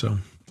doing. So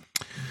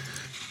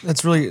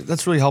that's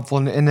really helpful.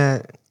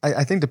 And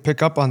I think, to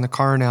pick up on the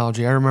car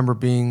analogy, I remember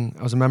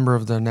I was a member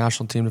of the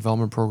national team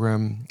development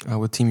program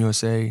with Team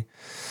USA,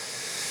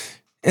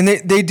 and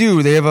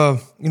they have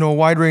a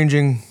wide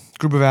ranging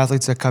group of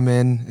athletes that come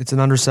in. It's an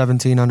under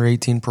 17, under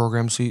 18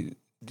 program. So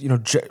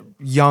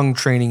young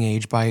training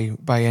age by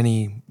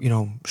any,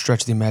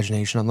 stretch of the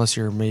imagination, unless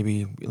you're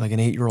maybe like an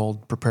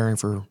 8-year-old preparing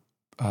for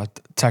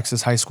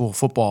Texas high school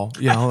football.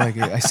 Like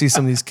I see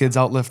some of these kids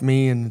outlift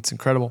me, and it's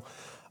incredible.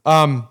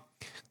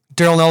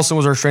 Daryl Nelson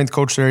was our strength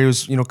coach there. He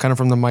was, kind of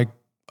from the Mike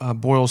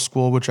Boyle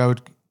school, which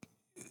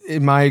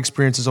in my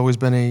experience, has always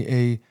been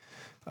a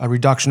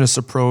reductionist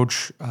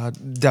approach.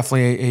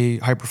 Definitely a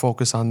hyper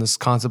focus on this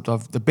concept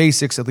of the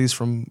basics, at least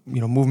from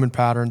movement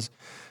patterns,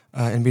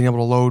 and being able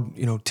to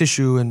load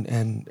tissue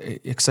and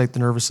excite the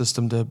nervous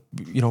system to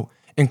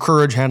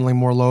encourage handling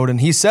more load.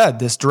 And he said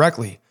this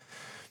directly.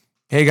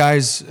 Hey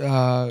guys,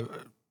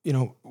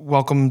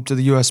 welcome to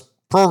the U.S.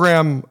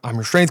 program. I'm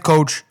your strength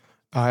coach.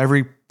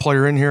 Every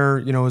player in here,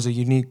 is a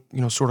unique,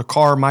 sort of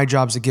car. My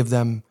job is to give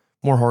them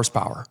more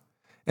horsepower.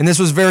 And this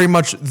was very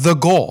much the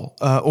goal,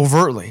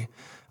 overtly.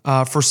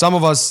 For some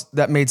of us,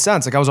 that made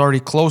sense. Like I was already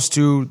close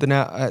to at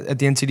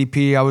the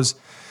NTDP. I was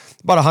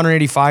about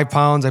 185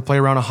 pounds. I play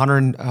around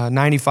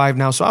 195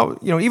 now. So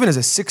even as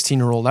a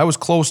 16-year-old, I was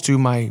close to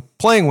my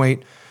playing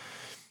weight.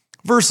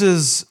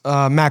 Versus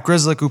Matt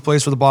Grzelcyk, who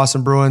plays for the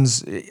Boston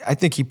Bruins. I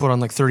think he put on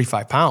like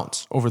 35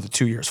 pounds over the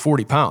 2 years,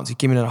 40 pounds. He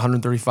came in at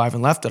 135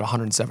 and left at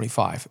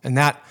 175. And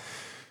that,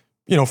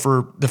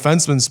 for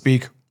defensemen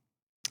speak,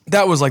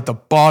 that was like the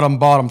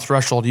bottom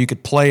threshold you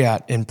could play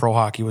at in pro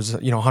hockey was,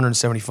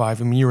 175.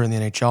 I mean, you were in the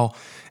NHL.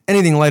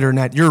 Anything lighter than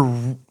that,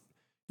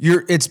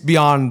 it's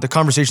beyond, the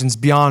conversation's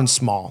beyond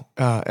small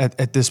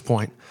at this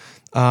point.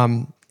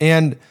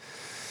 And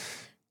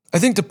I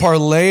think to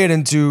parlay it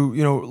into,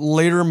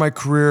 later in my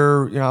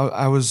career,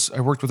 I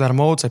worked with Adam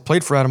Oates. I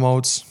played for Adam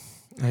Oates.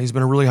 He's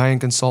been a really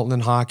high-end consultant in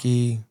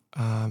hockey.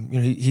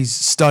 He's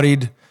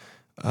studied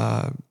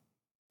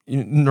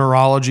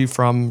neurology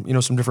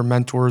from, some different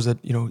mentors that,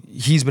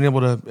 he's been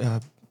able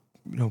to,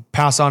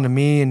 pass on to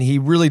me. And he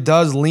really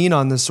does lean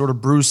on this sort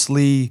of Bruce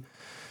Lee,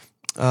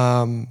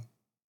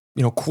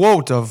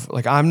 quote of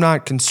like, I'm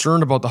not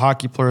concerned about the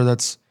hockey player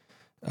that's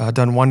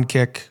done one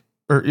kick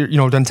or,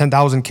 done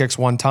 10,000 kicks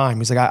one time.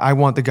 He's like, I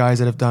want the guys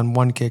that have done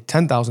one kick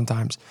 10,000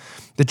 times.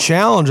 The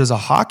challenge as a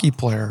hockey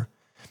player,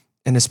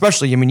 and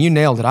especially, you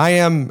nailed it. I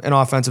am an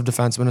offensive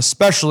defenseman,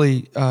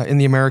 especially in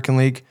the American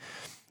League.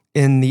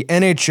 In the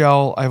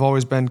NHL, I've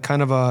always been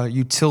kind of a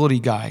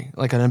utility guy,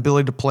 like an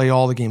ability to play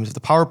all the games. If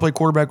the power play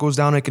quarterback goes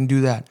down, I can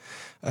do that.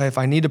 If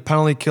I need a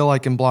penalty kill, I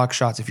can block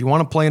shots. If you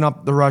want to play an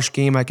up the rush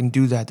game, I can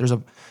do that. There's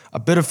a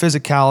bit of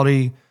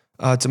physicality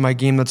to my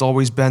game that's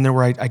always been there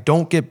where I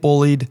don't get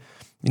bullied.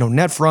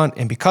 Net front,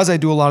 and because I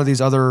do a lot of these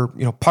other,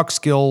 puck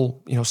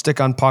skill, stick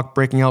on puck,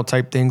 breaking out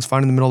type things,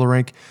 finding the middle of the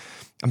rink,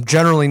 I'm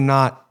generally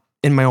not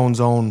in my own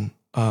zone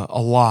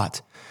a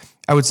lot.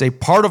 I would say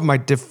part of my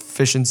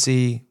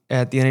deficiency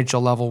at the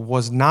NHL level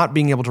was not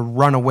being able to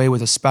run away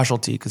with a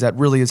specialty, because that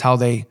really is how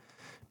they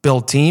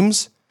build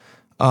teams.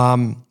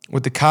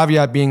 With the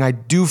caveat being, I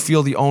do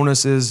feel the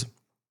onus is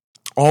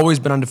always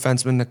been on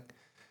defensemen.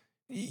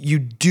 You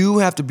do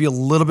have to be a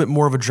little bit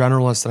more of a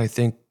generalist than I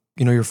think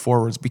your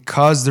forwards,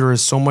 because there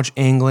is so much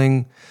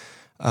angling.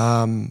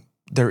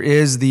 There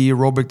is the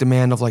aerobic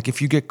demand of like,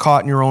 if you get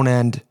caught in your own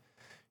end,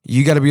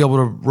 you got to be able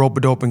to rope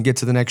it open, get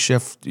to the next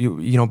shift,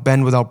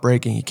 bend without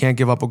breaking. You can't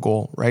give up a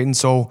goal, right? And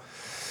so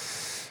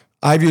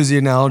I've used the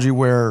analogy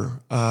where,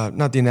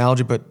 not the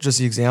analogy, but just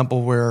the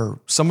example where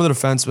some of the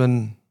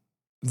defensemen,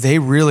 they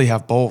really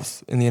have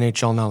both in the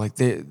NHL now. Like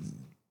the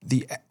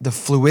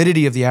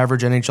fluidity of the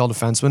average NHL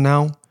defenseman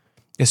now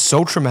is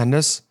so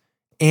tremendous.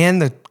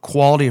 And the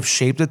quality of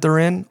shape that they're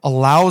in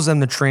allows them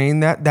to train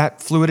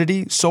that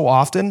fluidity so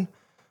often.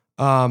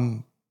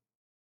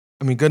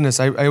 Goodness,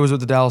 I was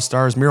with the Dallas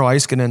Stars, Miro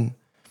Heiskanen,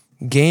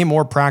 game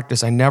or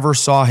practice, I never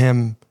saw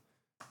him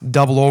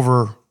double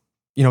over,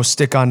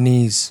 stick on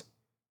knees.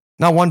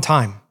 Not one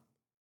time.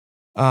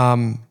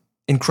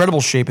 Incredible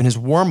shape. And his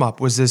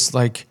warm-up was this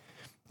like,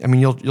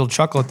 you'll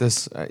chuckle at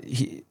this.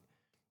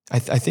 I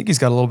think he's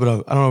got a little bit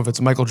of, I don't know if it's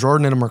Michael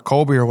Jordan in him or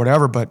Kobe or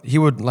whatever, but he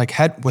would like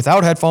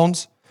without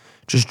headphones,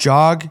 just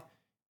jog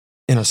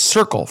in a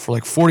circle for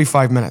like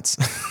 45 minutes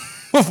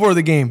before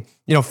the game.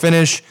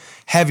 Finish,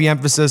 heavy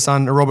emphasis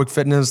on aerobic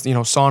fitness,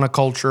 sauna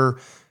culture,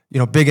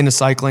 big into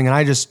cycling. And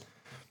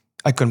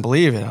I couldn't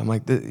believe it. I'm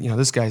like,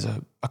 this guy's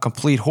a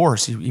complete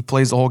horse. He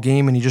plays the whole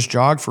game and he just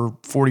jogged for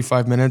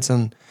 45 minutes.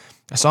 And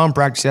I saw him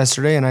practice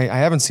yesterday and I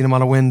haven't seen him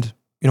on a wind,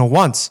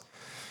 once.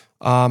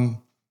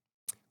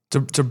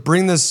 To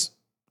bring this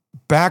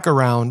back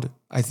around,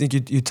 I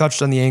think you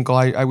touched on the ankle.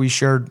 We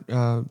shared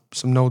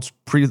some notes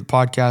pre the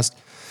podcast,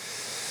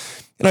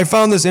 and I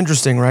found this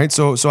interesting, right?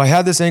 So I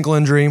had this ankle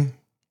injury.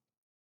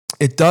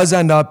 It does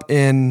end up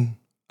in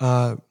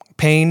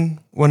pain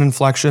when in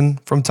flexion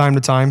from time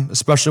to time,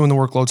 especially when the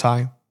workload's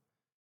high,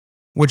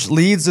 which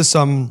leads to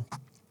some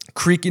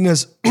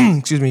creakiness,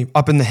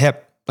 up in the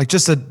hip, like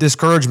just a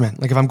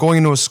discouragement. Like if I'm going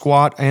into a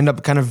squat, I end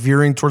up kind of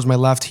veering towards my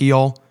left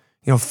heel,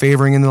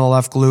 favoring into the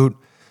left glute.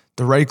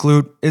 The right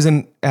glute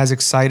isn't as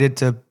excited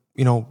to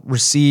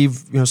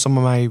receive, some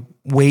of my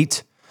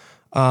weight.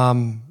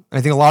 I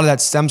think a lot of that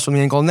stems from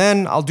the ankle. And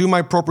then I'll do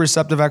my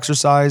proprioceptive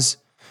exercise.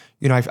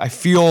 I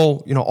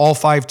feel, all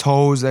 5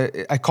 toes.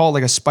 I call it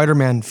like a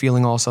Spider-Man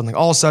feeling all of a sudden. Like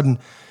all of a sudden,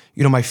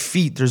 my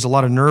feet, there's a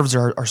lot of nerves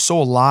that are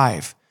so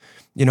alive,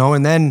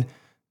 and then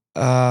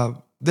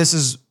this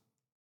is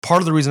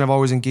part of the reason I've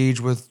always engaged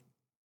with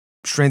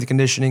strength and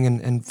conditioning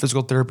and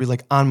physical therapy,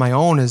 like on my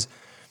own, is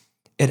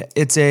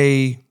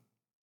it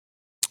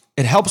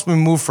helps me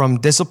move from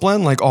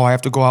discipline, like, oh, I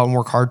have to go out and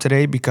work hard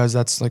today because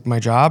that's like my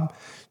job,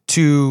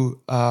 to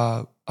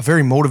a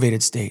very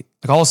motivated state.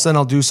 Like all of a sudden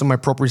I'll do some of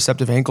my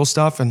proprioceptive ankle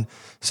stuff and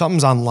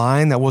something's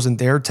online that wasn't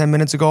there 10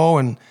 minutes ago.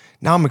 And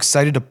now I'm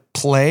excited to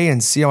play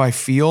and see how I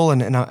feel.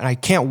 And I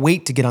can't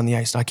wait to get on the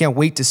ice. I can't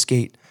wait to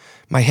skate.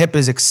 My hip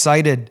is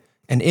excited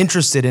and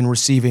interested in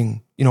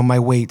receiving, my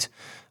weight.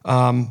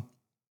 I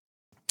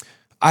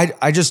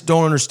just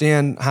don't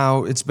understand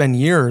how it's been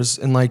years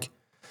and like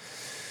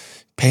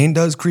pain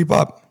does creep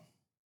up,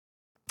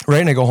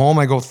 right? And I go home,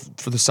 I go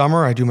for the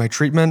summer, I do my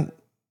treatment,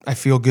 I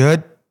feel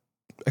good.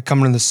 I come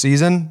into the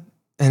season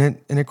and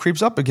it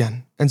creeps up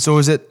again. And so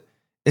is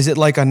it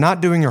like a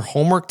not doing your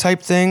homework type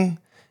thing?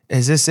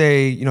 Is this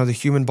the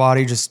human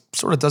body just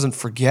sort of doesn't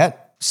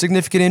forget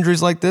significant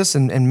injuries like this?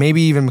 And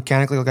maybe even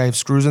mechanically, like I have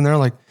screws in there,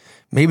 like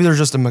maybe there's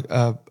just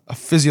a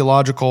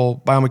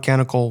physiological,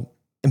 biomechanical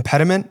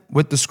impediment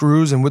with the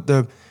screws and with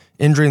the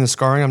injury and the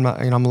scarring.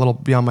 I'm a little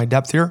beyond my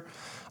depth here.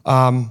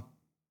 But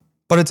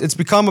it's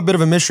become a bit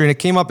of a mystery. And it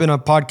came up in a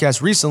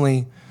podcast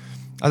recently.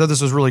 I thought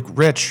this was really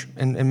rich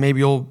and maybe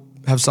you'll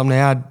have something to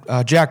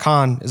add. Jack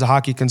Hahn is a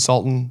hockey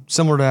consultant,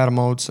 similar to Adam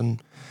Oates,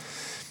 and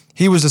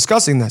he was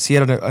discussing this. He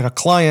had a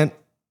client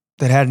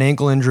that had an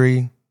ankle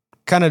injury,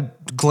 kind of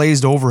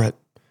glazed over it.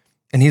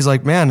 And he's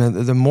like,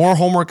 man, the more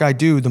homework I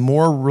do, the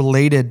more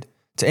related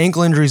to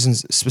ankle injuries and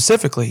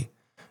specifically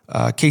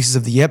cases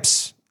of the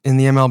yips in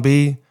the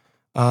MLB,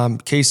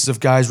 cases of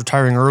guys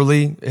retiring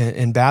early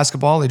in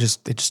basketball. They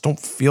just don't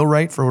feel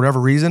right for whatever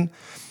reason.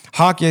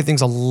 Hockey, I think,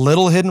 is a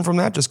little hidden from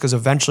that just because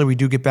eventually we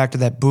do get back to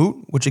that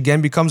boot, which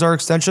again becomes our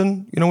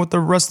extension, with the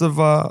rest of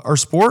our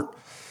sport.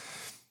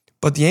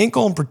 But the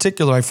ankle in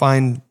particular, I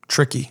find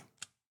tricky.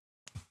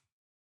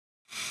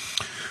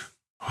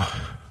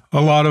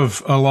 A lot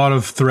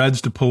of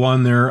threads to pull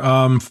on there.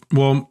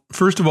 Well,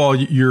 first of all,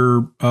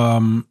 your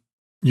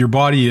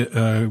body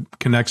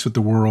connects with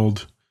the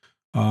world,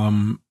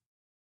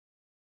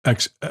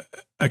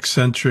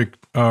 eccentric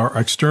or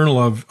external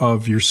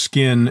of your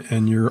skin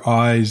and your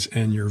eyes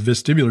and your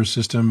vestibular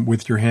system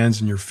with your hands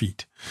and your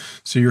feet.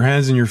 So your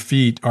hands and your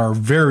feet are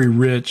very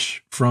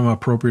rich from a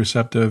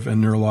proprioceptive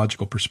and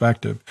neurological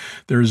perspective.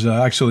 There's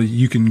actually,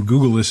 you can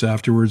Google this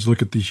afterwards,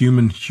 look at the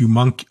human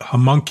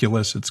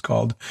homunculus, it's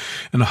called.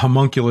 And a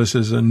homunculus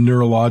is a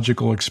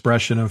neurological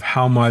expression of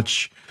how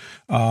much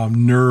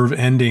nerve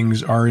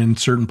endings are in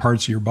certain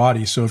parts of your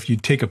body. So if you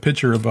take a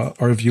picture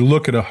or if you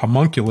look at a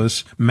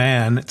homunculus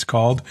man, it's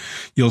called,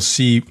 you'll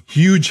see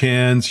huge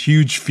hands,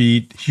 huge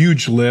feet,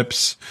 huge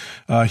lips,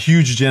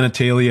 huge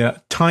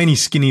genitalia, tiny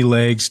skinny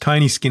legs,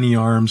 tiny skinny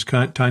arms,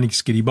 tiny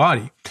skinny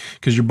body.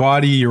 Because your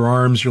body, your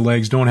arms, your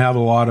legs don't have a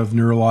lot of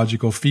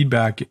neurological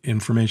feedback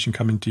information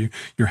coming to you.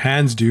 Your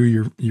hands do,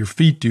 your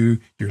feet do,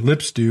 your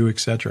lips do,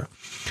 etc.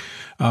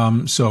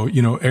 So,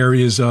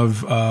 areas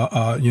of,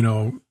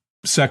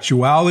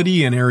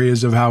 sexuality and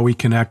areas of how we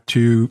connect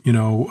to,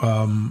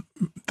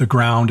 the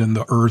ground and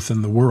the earth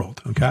and the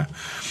world. Okay.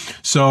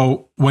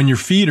 So when your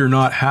feet are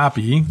not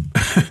happy,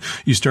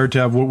 you start to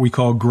have what we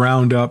call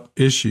ground up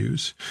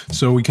issues.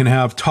 So we can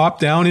have top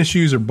down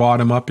issues or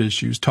bottom up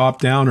issues.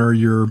 Top down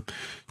are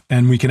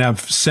and we can have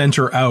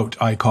center out,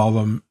 I call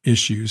them,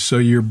 issues. So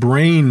your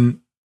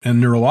brain and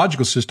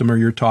neurological system are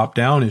your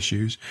top-down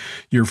issues.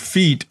 Your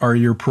feet are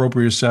your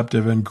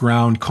proprioceptive and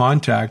ground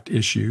contact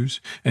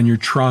issues. And your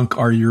trunk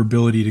are your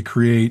ability to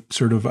create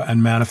sort of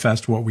and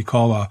manifest what we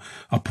call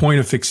a point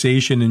of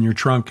fixation in your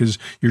trunk, because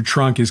your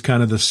trunk is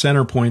kind of the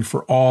center point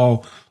for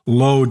all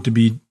load to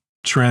be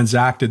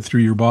transacted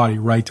through your body,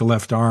 right to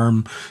left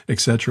arm,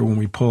 etc. When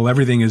we pull,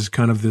 everything is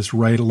kind of this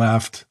right,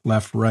 left,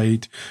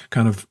 right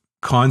kind of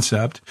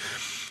concept.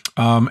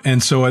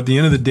 And so at the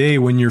end of the day,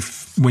 when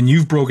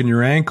you've broken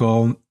your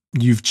ankle,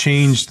 you've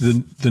changed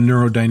the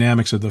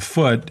neurodynamics of the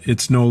foot.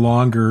 It's no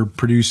longer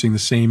producing the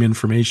same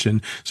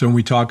information. So when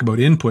we talk about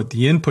input,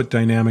 the input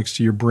dynamics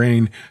to your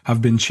brain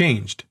have been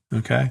changed.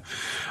 Okay.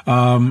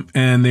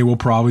 And they will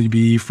probably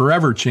be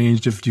forever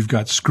changed if you've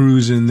got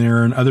screws in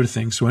there and other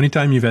things. So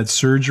anytime you've had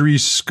surgery,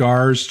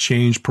 scars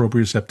change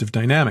proprioceptive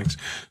dynamics.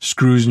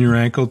 Screws in your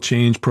ankle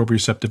change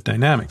proprioceptive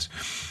dynamics.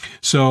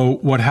 So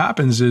what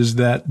happens is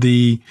that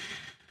the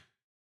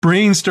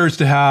brain starts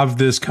to have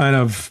this kind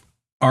of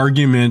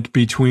argument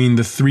between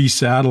the three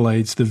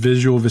satellites, the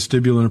visual,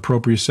 vestibular, and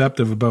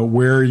proprioceptive, about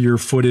where your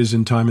foot is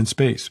in time and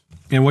space.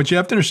 And what you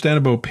have to understand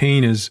about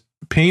pain is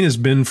pain has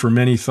been for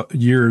many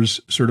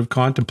years sort of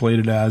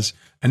contemplated as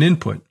an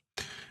input.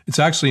 It's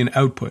actually an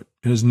output.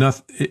 It is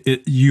nothing.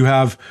 You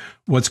have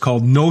what's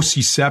called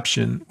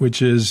nociception,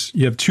 which is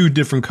you have two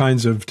different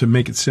kinds of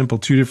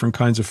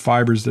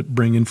fibers that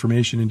bring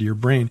information into your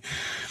brain.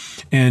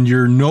 And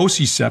your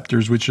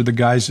nociceptors, which are the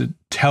guys that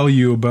tell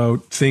you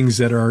about things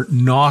that are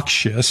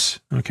noxious,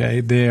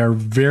 okay, they are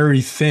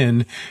very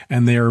thin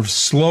and they are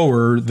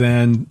slower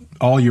than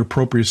all your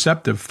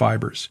proprioceptive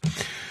fibers.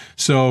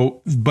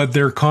 So, but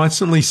they're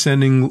constantly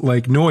sending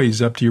like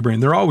noise up to your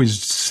brain. They're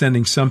always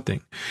sending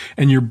something.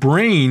 And your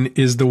brain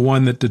is the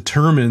one that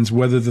determines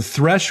whether the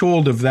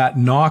threshold of that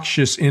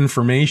noxious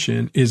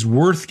information is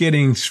worth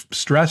getting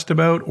stressed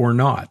about or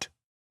not.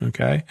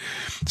 Okay.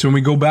 So when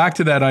we go back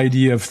to that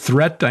idea of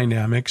threat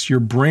dynamics, your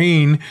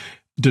brain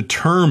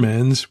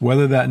determines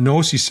whether that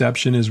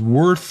nociception is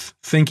worth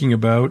thinking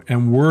about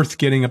and worth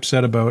getting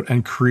upset about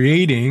and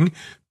creating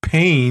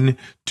pain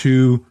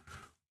to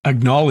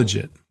acknowledge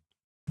it.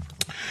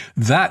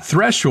 That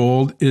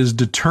threshold is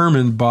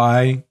determined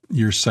by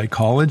your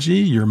psychology,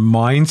 your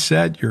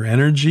mindset, your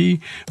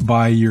energy,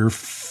 by your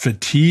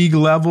fatigue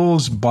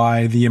levels,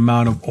 by the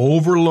amount of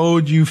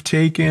overload you've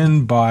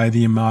taken, by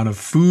the amount of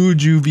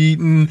food you've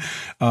eaten.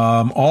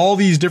 All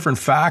these different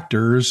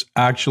factors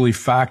actually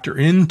factor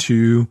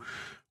into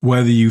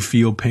whether you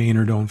feel pain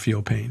or don't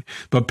feel pain.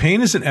 But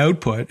pain is an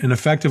output, and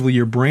effectively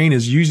your brain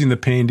is using the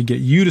pain to get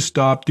you to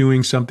stop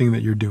doing something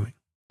that you're doing.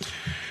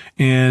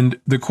 And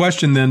the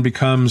question then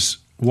becomes,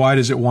 why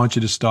does it want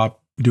you to stop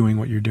doing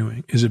what you're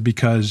doing? Is it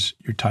because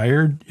you're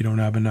tired, you don't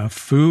have enough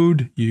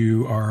food,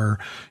 you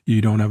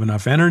don't have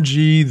enough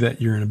energy,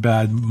 that you're in a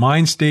bad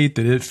mind state,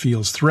 that it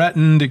feels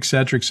threatened, et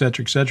cetera, et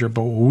cetera, et cetera?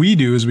 But what we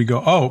do is we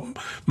go, oh,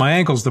 my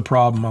ankle's the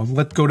problem.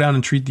 Let's go down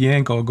and treat the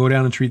ankle. I'll go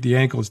down and treat the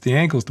ankle. It's the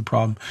ankle's the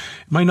problem.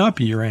 It might not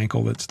be your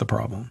ankle that's the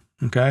problem.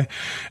 Okay.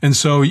 And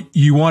so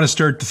you want to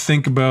start to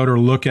think about or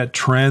look at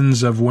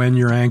trends of when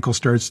your ankle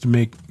starts to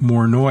make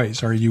more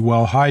noise. Are you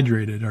well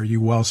hydrated? Are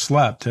you well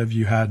slept? Have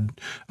you had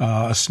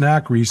a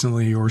snack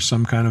recently or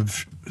some kind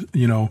of,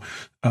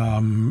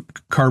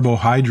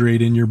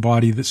 carbohydrate in your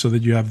body so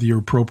that you have the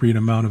appropriate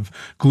amount of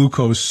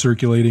glucose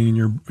circulating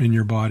in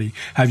your body?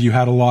 Have you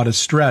had a lot of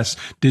stress?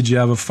 Did you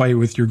have a fight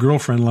with your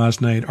girlfriend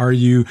last night?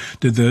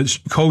 Did the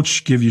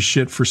coach give you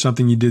shit for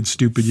something you did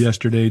stupid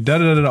yesterday?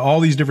 All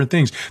these different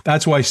things.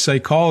 That's why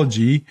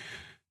psychology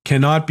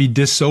cannot be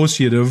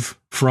dissociative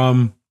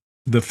from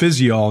the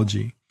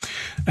physiology.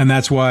 And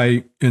that's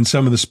why in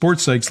some of the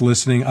sports psychs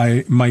listening,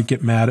 I might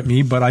get mad at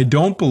me, but I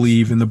don't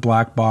believe in the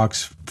black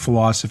box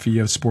philosophy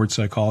of sports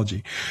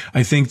psychology.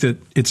 I think that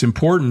it's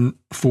important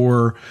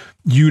for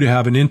you to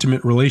have an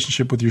intimate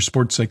relationship with your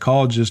sports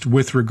psychologist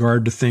with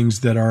regard to things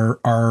that are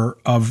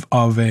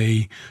of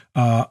a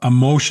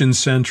emotion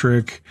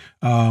centric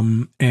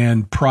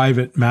and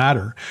private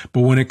matter.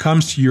 But when it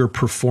comes to your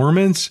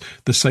performance,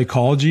 the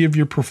psychology of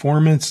your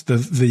performance, the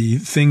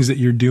things that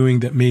you're doing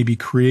that may be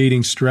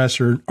creating stress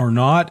or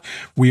not,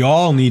 we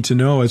all need to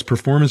know as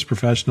performance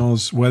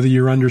professionals whether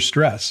you're under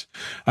stress.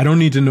 I don't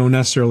need to know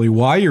necessarily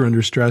why you're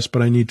under stress,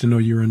 but I need to know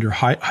you're under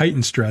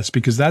heightened stress,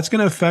 because that's going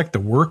to affect the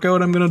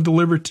workout I'm going to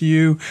deliver to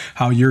you,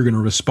 how you're going to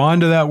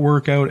respond to that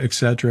workout, et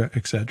cetera,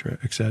 et cetera,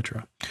 et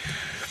cetera.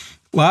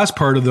 Last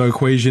part of the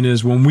equation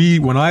is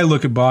when I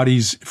look at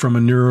bodies from a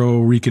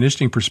neuro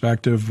reconditioning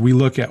perspective, we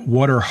look at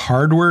what are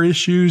hardware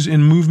issues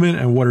in movement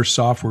and what are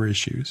software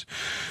issues.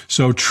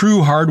 So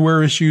true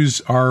hardware issues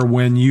are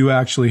when you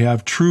actually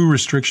have true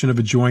restriction of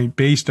a joint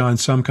based on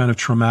some kind of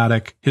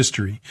traumatic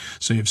history.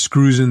 So you have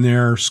screws in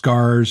there,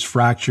 scars,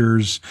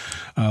 fractures,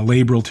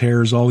 labral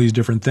tears, all these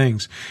different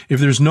things. If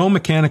there's no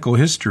mechanical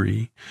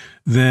history,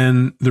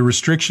 then the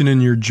restriction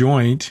in your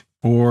joint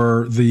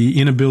or the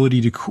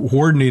inability to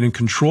coordinate and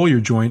control your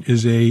joint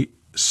is a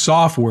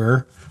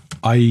software,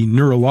 i.e.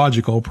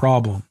 neurological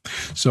problem.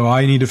 So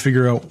I need to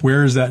figure out,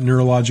 where is that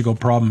neurological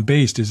problem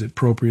based? Is it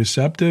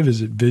proprioceptive?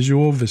 Is it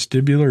visual,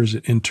 vestibular? Is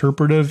it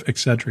interpretive, et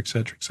cetera, et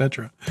cetera, et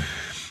cetera?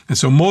 And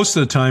so most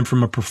of the time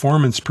from a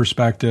performance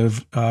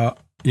perspective,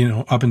 up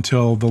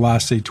until the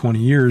last, say, 20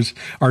 years,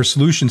 our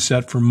solution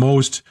set for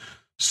most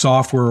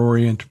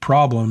software-oriented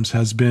problems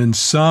has been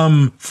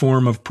some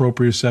form of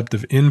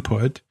proprioceptive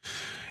input.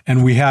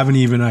 And we haven't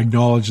even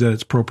acknowledged that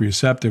it's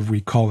proprioceptive.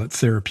 We call it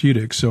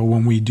therapeutic. So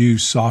when we do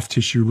soft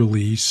tissue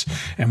release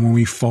and when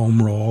we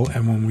foam roll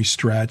and when we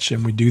stretch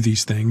and we do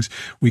these things,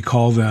 we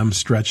call them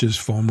stretches,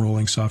 foam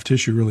rolling, soft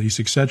tissue release,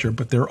 etc.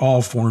 But they're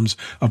all forms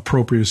of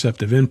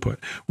proprioceptive input.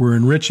 We're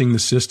enriching the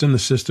system. The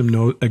system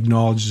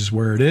acknowledges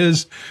where it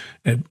is.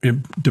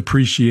 It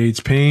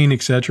depreciates pain,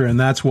 etc. And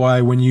that's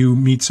why when you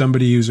meet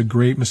somebody who's a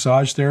great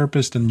massage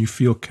therapist and you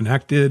feel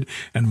connected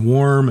and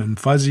warm and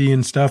fuzzy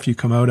and stuff, you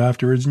come out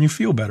afterwards and you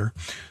feel better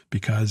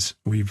because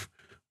we've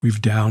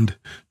down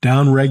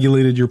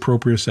regulated your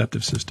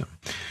proprioceptive system.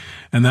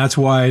 And that's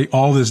why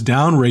all this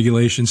down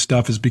regulation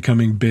stuff is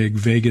becoming big.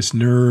 Vagus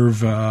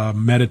nerve,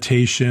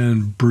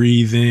 meditation,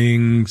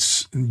 breathing,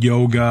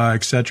 yoga,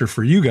 etc.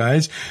 for you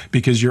guys,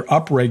 because you're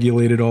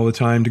upregulated all the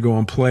time to go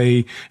and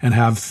play and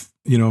have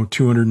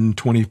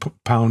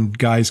 220-pound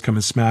guys come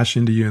and smash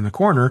into you in the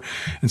corner.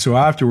 And so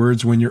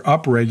afterwards, when you're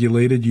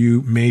upregulated,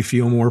 you may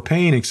feel more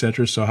pain,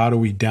 etc. So how do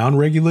we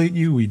downregulate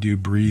you? We do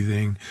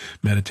breathing,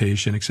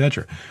 meditation,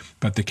 etc.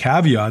 But the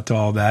caveat to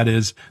all that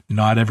is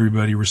not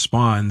everybody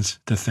responds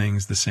to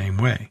things the same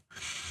way.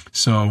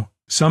 So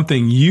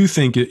something you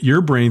think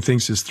your brain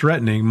thinks is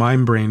threatening, my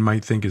brain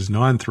might think is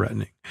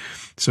non-threatening.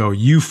 So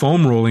you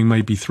foam rolling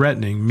might be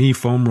threatening. Me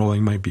foam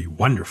rolling might be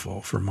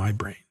wonderful for my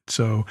brain.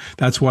 So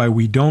that's why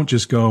we don't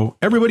just go,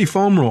 everybody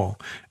foam roll,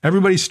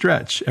 everybody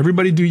stretch,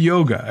 everybody do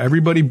yoga,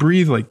 everybody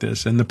breathe like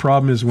this. And the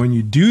problem is when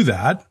you do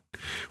that,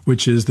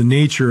 which is the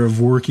nature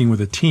of working with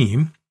a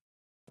team,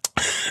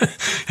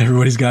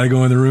 everybody's got to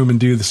go in the room and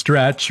do the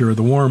stretch or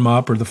the warm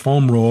up or the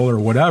foam roll or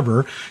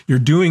whatever. You're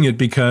doing it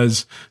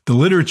because the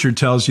literature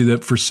tells you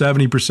that for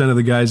 70% of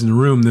the guys in the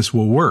room, this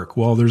will work.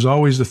 Well, there's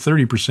always the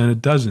 30%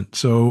 it doesn't.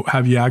 So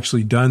have you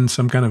actually done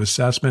some kind of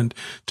assessment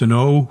to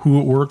know who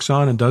it works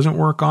on and doesn't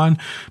work on?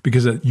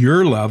 Because at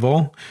your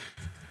level,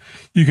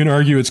 you can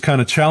argue it's kind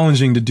of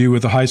challenging to do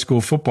with a high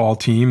school football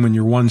team when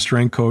you're one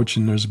strength coach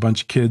and there's a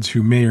bunch of kids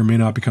who may or may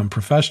not become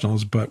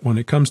professionals. But when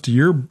it comes to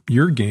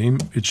your game,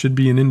 it should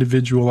be an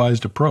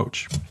individualized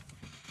approach.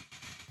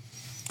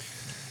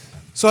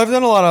 So I've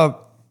done a lot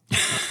of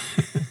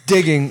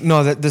digging.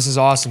 No, this is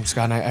awesome,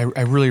 Scott. And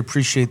I really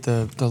appreciate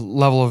the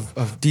level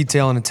of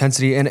detail and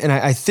intensity. And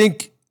I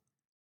think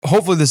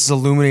hopefully this is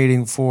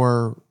illuminating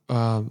for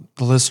the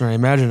listener. I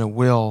imagine it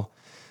will.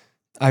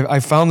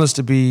 I found this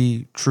to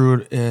be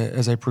true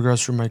as I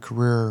progress through my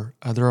career.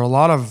 There are a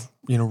lot of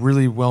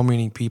really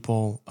well-meaning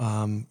people,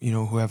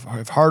 who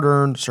have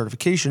hard-earned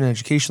certification and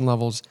education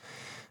levels,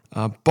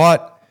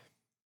 but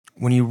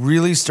when you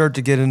really start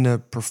to get into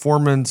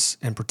performance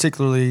and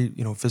particularly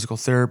physical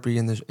therapy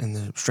and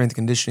the strength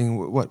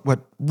conditioning, what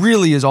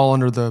really is all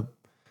under the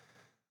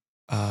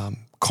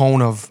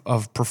cone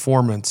of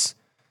performance,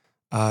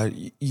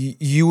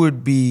 you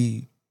would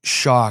be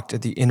shocked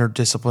at the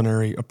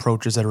interdisciplinary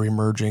approaches that are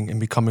emerging and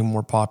becoming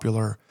more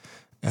popular.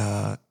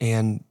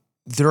 And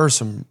there are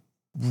some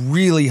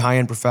really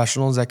high-end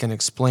professionals that can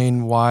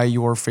explain why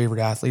your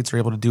favorite athletes are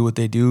able to do what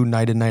they do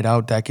night in, night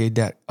out, decade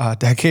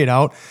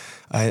out.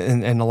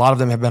 And a lot of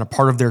them have been a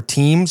part of their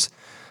teams.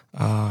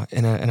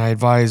 And I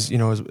advise,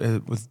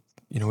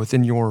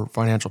 within your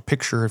financial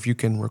picture, if you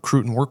can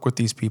recruit and work with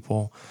these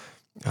people,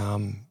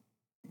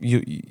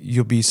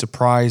 you'll be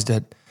surprised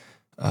at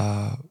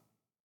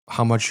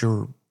how much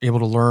you're able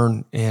to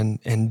learn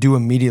and do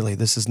immediately.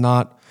 This is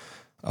not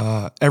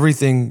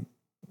everything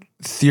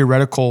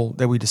theoretical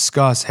that we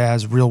discuss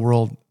has real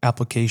world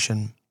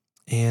application,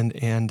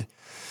 and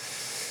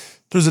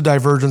there's a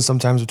divergence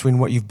sometimes between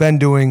what you've been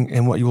doing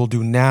and what you will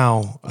do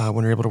now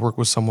when you're able to work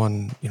with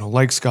someone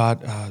like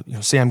Scott.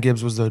 Sam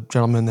Gibbs was the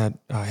gentleman that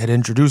had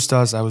introduced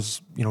us. I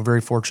was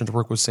very fortunate to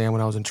work with Sam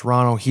when I was in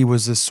Toronto. He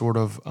was this sort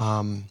of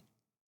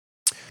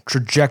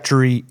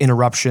trajectory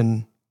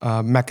interruption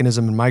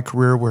mechanism in my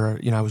career where,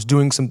 I was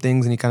doing some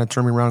things and he kind of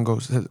turned me around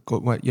and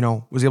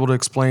was able to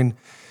explain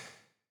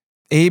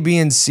A, B,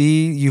 and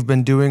C you've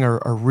been doing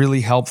are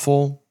really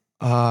helpful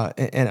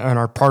and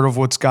are part of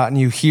what's gotten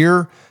you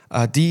here.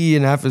 D, E,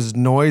 and F is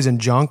noise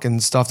and junk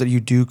and stuff that you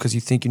do because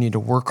you think you need to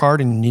work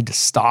hard and you need to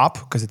stop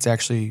because it's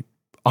actually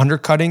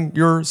undercutting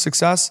your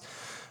success.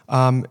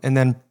 And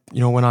then,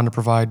 went on to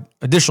provide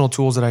additional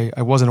tools that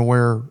I wasn't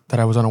aware that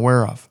I was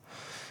unaware of.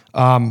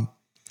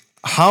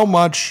 How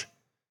much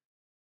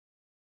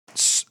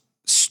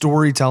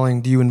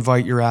storytelling do you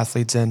invite your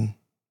athletes in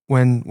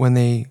when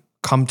they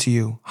come to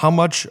you? How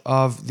much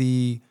of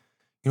the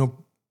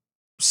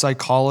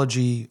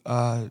psychology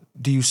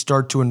do you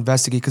start to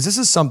investigate? Because this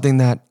is something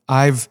that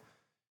I've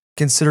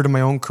considered in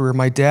my own career.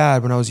 My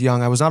dad, when I was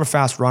young, I was not a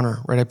fast runner,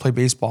 right? I played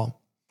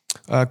baseball.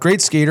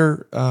 Great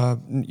skater,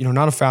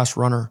 not a fast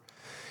runner.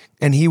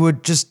 And he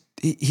would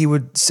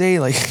say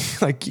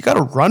like you got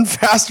to run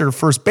faster to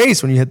first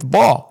base when you hit the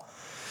ball.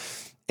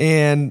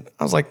 And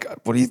I was like,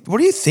 what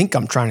do you think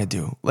I'm trying to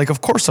do? Like,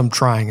 of course I'm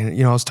trying.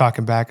 And, I was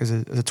talking back as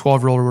a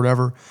 12-year-old or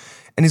whatever.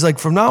 And he's like,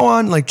 from now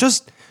on, like,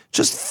 just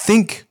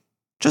think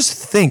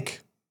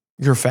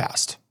you're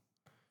fast.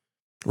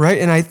 Right.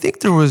 And I think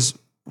there was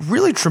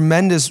really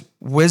tremendous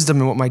wisdom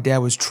in what my dad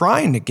was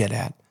trying to get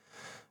at.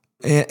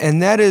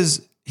 And that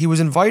is, he was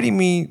inviting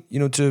me,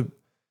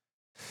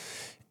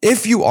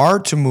 if you are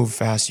to move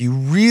fast, you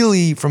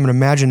really, from an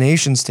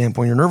imagination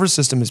standpoint, your nervous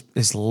system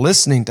is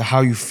listening to how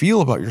you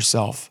feel about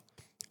yourself.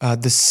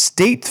 The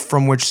state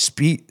from which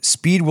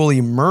speed will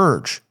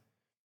emerge,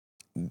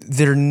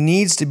 there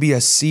needs to be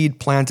a seed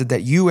planted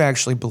that you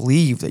actually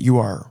believe that you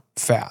are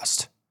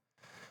fast.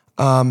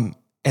 And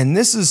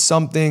this is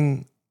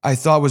something I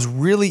thought was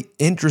really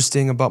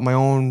interesting about my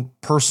own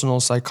personal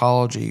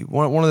psychology.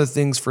 One of the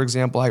things, for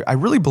example, I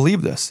really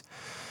believe this,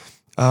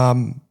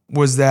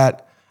 was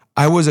that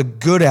I was a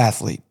good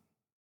athlete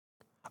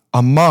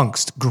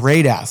amongst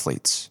great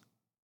athletes,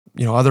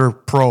 other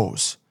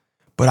pros.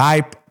 But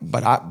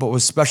what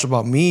was special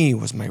about me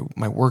was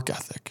my work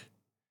ethic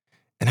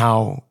and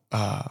how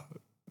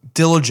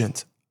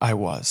diligent I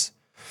was.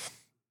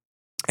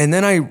 And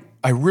then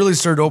I really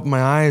started to open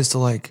my eyes to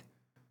like,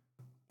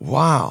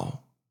 wow,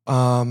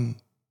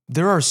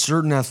 there are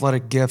certain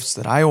athletic gifts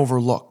that I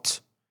overlooked,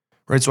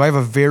 right? So I have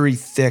a very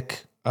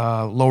thick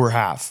lower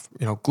half,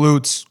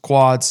 glutes,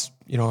 quads.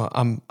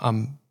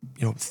 I'm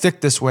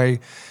thick this way,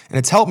 and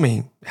it's helped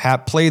me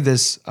play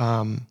this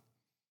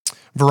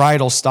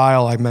varietal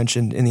style I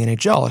mentioned in the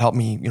NHL. It helped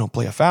me,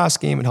 play a fast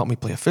game. It helped me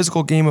play a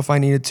physical game if I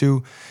needed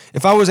to.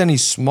 If I was any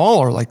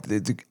smaller,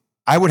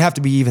 I would have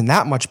to be even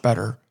that much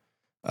better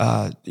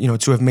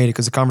to have made it,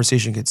 because the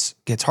conversation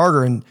gets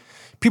harder. And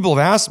people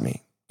have asked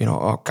me,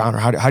 oh, Connor,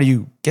 how do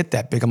you get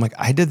that big? I'm like,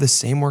 I did the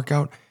same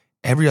workout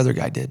every other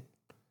guy did.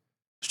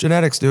 It's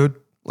genetics, dude.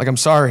 Like, I'm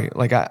sorry.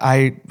 Like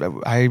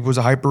I was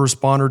a hyper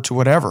responder to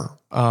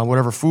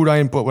whatever food I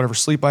input, whatever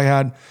sleep I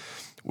had,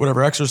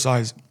 whatever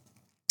exercise.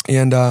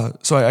 And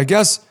so I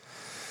guess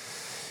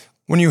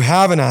when you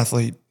have an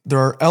athlete, there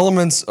are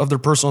elements of their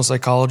personal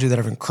psychology that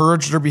have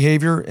encouraged their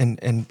behavior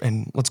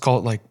and let's call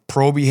it like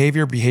pro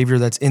behavior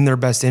that's in their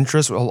best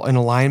interest, in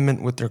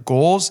alignment with their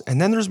goals.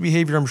 And then there's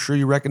behavior I'm sure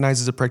you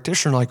recognize as a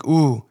practitioner, like,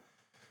 ooh,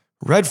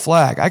 red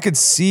flag. I could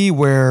see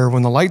where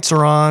when the lights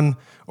are on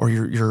or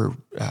your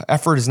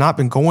effort has not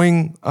been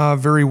going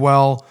very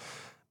well,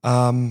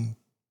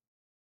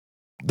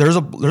 there's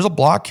a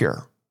block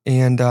here.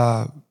 And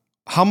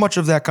how much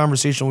of that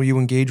conversation will you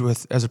engage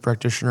with as a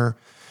practitioner?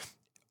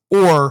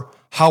 Or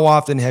how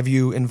often have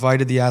you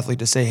invited the athlete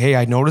to say, hey,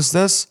 I noticed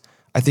this.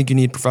 I think you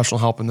need professional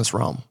help in this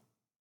realm?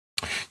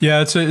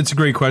 Yeah, it's a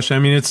great question. I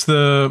mean,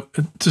 to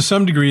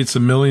some degree, it's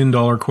 $1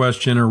 million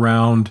question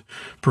around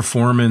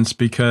performance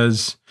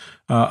because,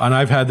 and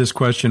I've had this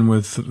question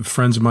with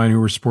friends of mine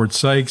who are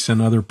sports psychs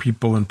and other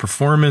people in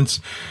performance,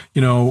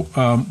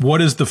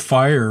 what is the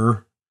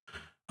fire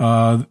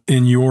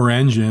in your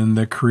engine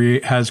that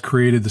has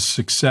created the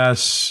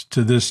success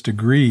to this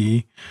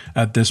degree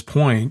at this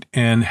point,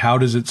 and how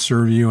does it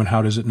serve you and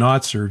how does it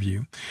not serve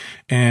you?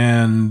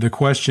 And the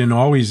question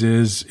always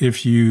is,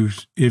 if you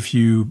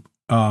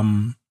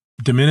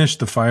diminish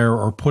the fire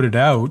or put it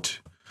out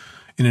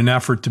in an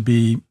effort to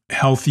be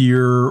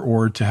healthier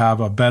or to have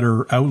a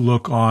better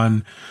outlook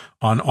on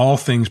all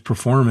things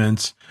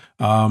performance,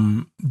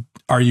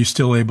 are you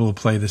still able to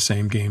play the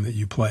same game that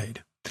you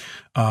played?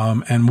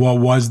 And what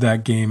was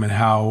that game, and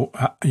how,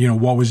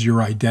 what was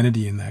your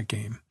identity in that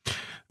game?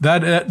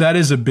 That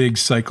is a big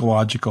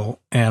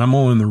psychological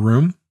animal in the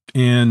room.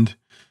 And,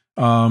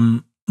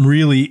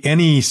 really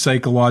any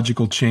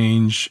psychological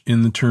change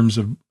in the terms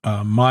of,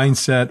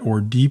 mindset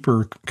or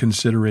deeper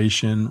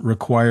consideration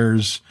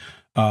requires,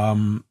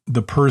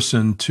 the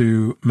person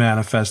to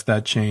manifest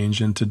that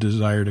change and to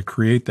desire to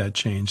create that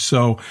change.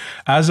 So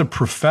as a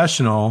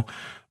professional,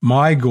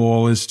 my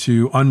goal is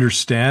to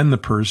understand the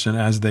person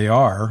as they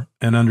are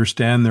and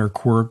understand their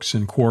quirks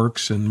and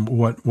quarks and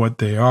what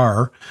they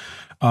are.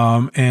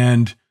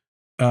 And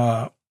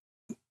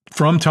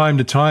from time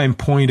to time,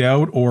 point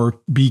out or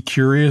be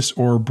curious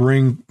or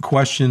bring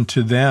question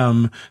to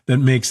them that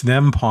makes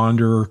them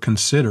ponder or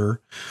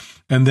consider.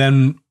 And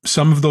then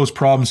some of those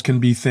problems can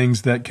be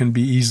things that can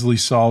be easily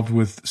solved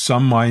with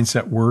some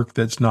mindset work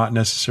that's not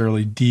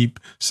necessarily deep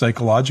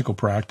psychological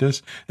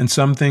practice. And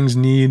some things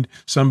need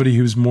somebody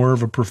who's more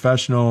of a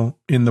professional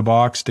in the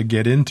box to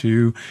get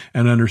into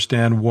and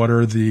understand what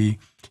are the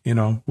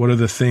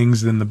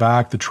things in the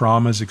back, the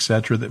traumas, et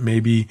cetera, that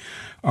maybe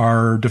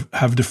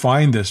have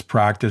defined this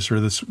practice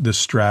or this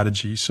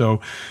strategy. So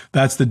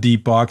that's the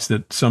deep box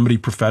that somebody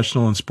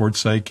professional in sports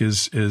psych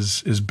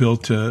is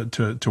built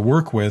to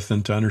work with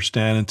and to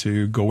understand and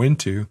to go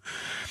into.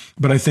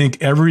 But I think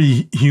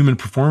every human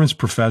performance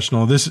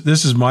professional, this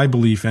is my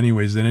belief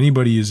anyways, that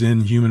anybody who's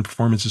in human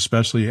performance,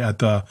 especially at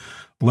the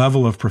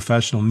level of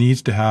professional,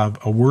 needs to have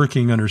a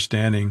working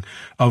understanding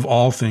of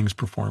all things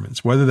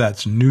performance, whether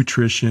that's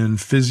nutrition,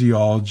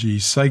 physiology,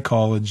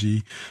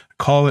 psychology,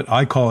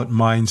 I call it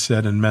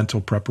mindset and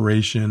mental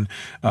preparation,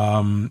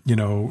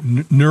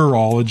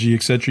 neurology,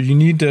 et cetera. You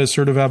need to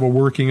sort of have a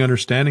working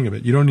understanding of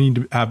it. You don't need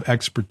to have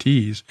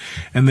expertise.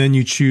 And then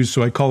you choose,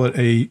 so I call it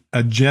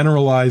a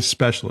generalized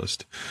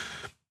specialist.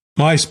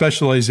 My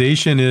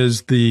specialization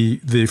is the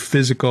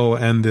physical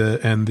and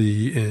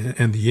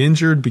the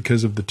injured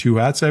because of the two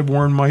hats I've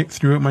worn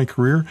throughout my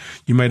career.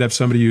 You might have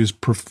somebody who's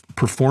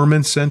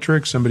performance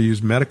centric, somebody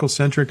who's medical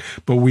centric,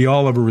 but we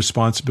all have a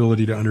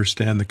responsibility to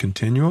understand the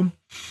continuum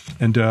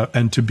and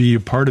to be a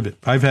part of it.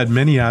 I've had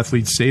many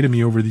athletes say to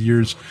me over the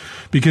years,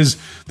 because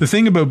the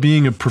thing about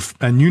being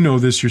and you know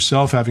this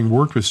yourself, having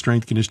worked with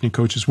strength conditioning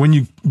coaches, when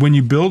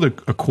you build a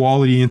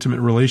quality, intimate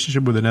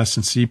relationship with an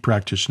S&C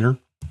practitioner,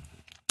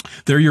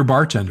 they're your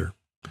bartender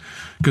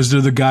because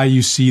they're the guy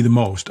you see the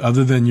most,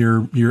 other than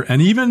your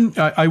and even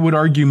I would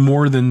argue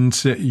more than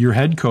your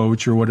head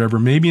coach or whatever.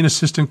 Maybe an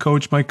assistant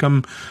coach might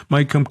come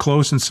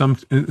close in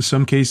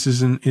some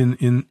cases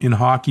in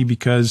hockey,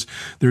 because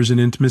there's an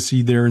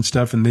intimacy there and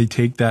stuff, and they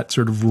take that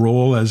sort of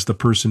role as the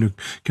person who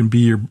can be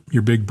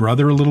your big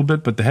brother a little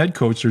bit. But the head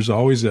coach, there's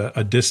always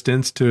a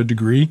distance to a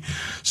degree.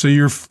 So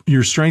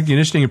your strength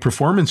conditioning and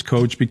performance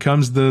coach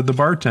becomes the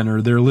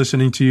bartender. They're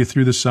listening to you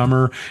through the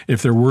summer.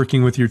 If they're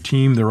working with your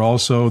team, they're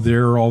also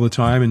there all the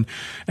time. And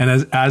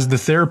as the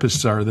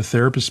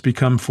therapists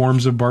become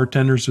forms of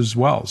bartenders as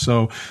well.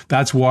 So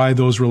that's why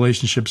those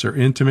relationships are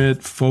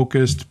intimate,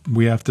 focused.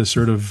 We have to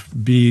sort of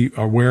be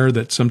aware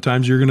that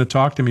sometimes you're going to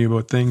talk to me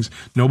about things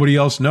nobody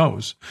else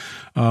knows.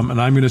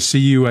 And I'm going to see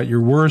you at your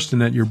worst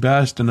and at your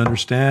best and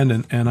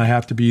understand, and I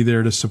have to be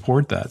there to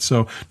support that.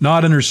 So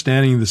not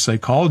understanding the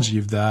psychology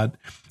of that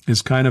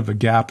is kind of a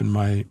gap in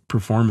my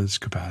performance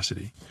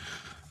capacity.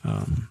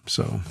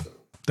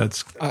 I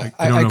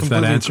don't know if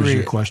that answers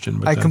your question,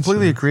 but I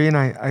completely agree. And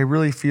I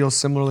really feel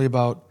similarly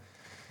about,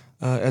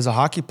 as a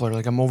hockey player,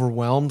 like I'm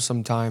overwhelmed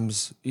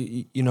sometimes.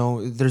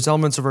 There's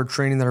elements of our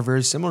training that are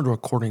very similar to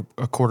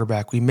a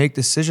quarterback. We make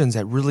decisions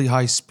at really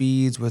high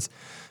speeds with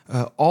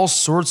all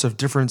sorts of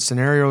different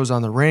scenarios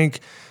on the rink.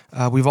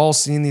 We've all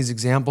seen these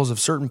examples of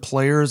certain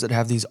players that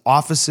have these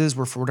offices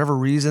where, for whatever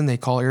reason, they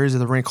call areas of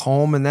the rink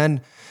home, and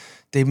then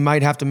they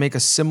might have to make a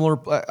similar.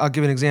 I'll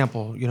give an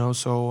example.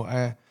 So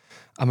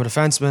I'm a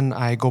defenseman.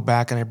 I go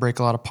back and I break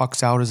a lot of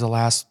pucks out as the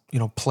last,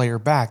 player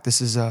back.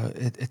 This is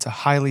it's a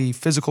highly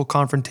physical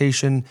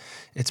confrontation.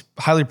 It's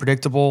highly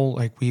predictable.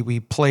 Like we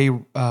play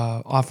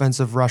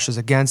offensive rushes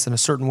against in a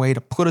certain way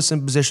to put us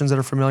in positions that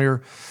are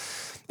familiar.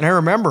 And I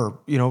remember,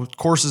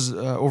 courses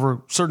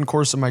over certain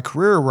courses of my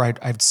career where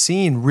I've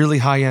seen really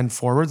high end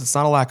forwards. It's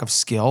not a lack of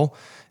skill.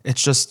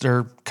 It's just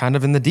they're kind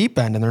of in the deep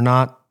end and they're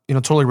not,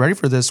 totally ready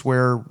for this,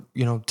 where,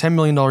 $10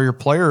 million a year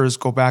players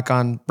go back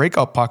on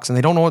breakout pucks and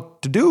they don't know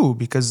what to do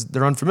because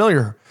they're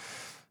unfamiliar.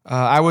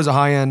 I was a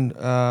high-end,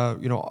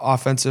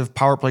 offensive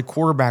power play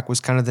quarterback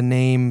was kind of the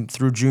name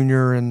through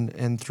junior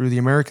and through the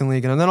American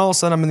League. And then all of a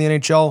sudden I'm in the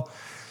NHL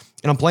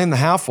and I'm playing the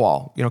half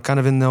wall, kind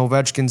of in the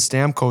Ovechkin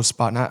Stamkos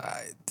spot. And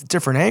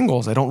different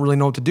angles. I don't really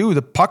know what to do.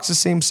 The puck's the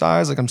same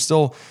size. Like I'm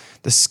still,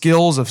 the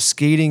skills of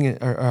skating,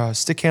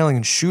 stick handling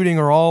and shooting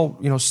are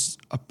all,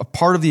 a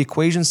part of the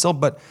equation still,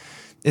 but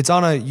it's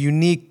on a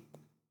unique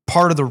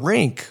part of the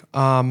rink.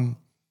 And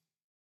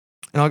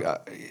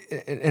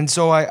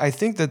so I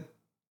think that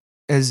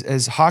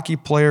as hockey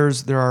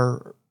players, there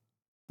are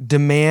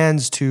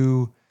demands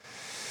to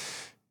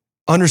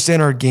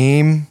understand our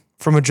game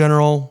from a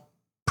general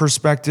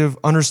perspective,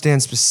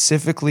 understand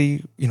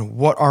specifically,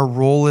 what our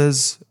role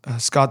is.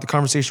 Scott, the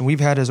conversation we've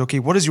had is, okay,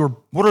 what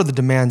are the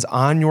demands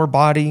on your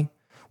body?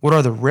 What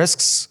are the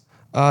risks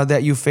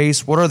that you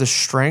face? What are the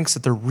strengths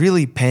that they're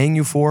really paying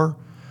you for?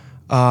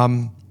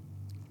 I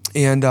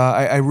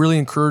really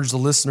encourage the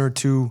listener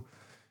to,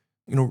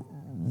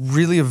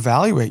 really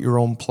evaluate your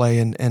own play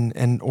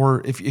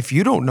or if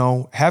you don't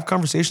know, have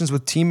conversations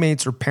with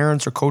teammates or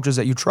parents or coaches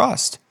that you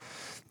trust.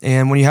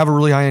 And when you have a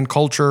really high-end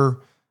culture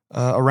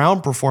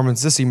around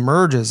performance, this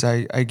emerges.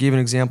 I gave an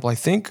example. I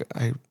think,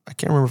 I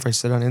can't remember if I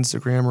said on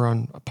Instagram or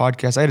on a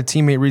podcast. I had a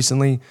teammate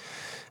recently.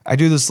 I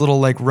do this little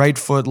like right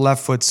foot,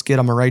 left foot skid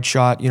on my right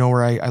shot,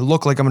 where I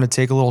look like I'm going to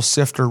take a little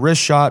sifter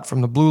wrist shot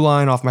from the blue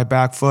line off my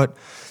back foot,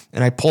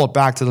 and I pull it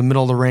back to the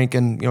middle of the rink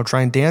and,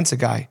 try and dance a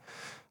guy.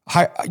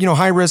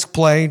 High risk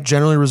play,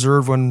 generally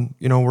reserved when,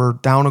 we're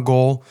down a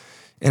goal.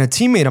 And a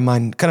teammate of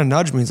mine kind of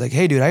nudged me. He's like,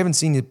 hey, dude, I haven't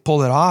seen you pull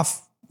that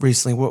off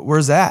recently.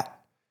 Where's that?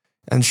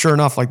 And sure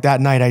enough, like that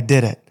night I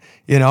did it,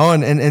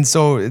 and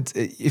so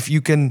if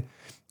you can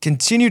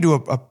continue to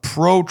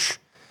approach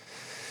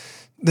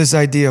this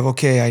idea of,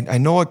 okay, I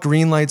know what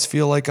green lights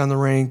feel like on the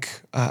rink.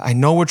 I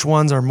know which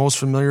ones are most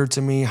familiar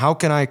to me. How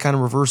can I kind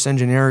of reverse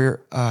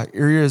engineer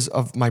areas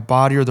of my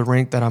body or the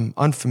rink that I'm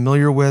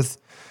unfamiliar with,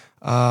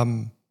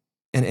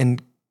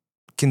 and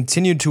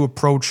continue to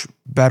approach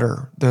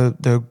better?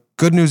 The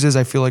good news is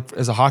I feel like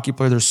as a hockey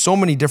player, there's so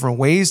many different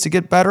ways to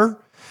get better.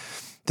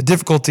 The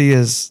difficulty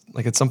is,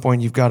 like, at some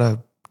point you've got to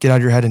get out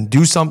of your head and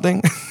do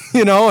something,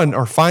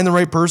 or find the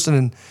right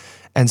person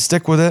and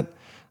stick with it.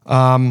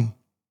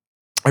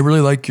 I really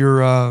like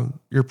your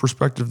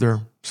perspective there,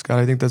 Scott.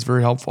 I think that's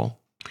very helpful.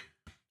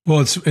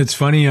 Well, it's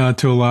funny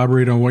to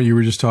elaborate on what you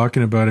were just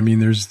talking about. I mean,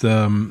 there's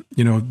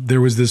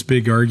there was this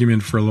big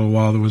argument for a little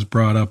while that was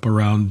brought up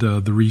around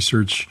the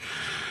research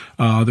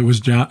that was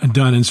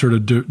done and sort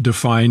of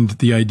defined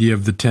the idea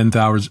of the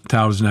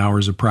 10,000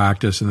 hours of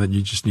practice, and that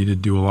you just need to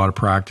do a lot of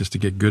practice to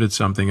get good at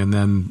something. And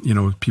then,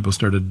 people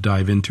started to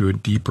dive into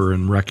it deeper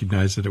and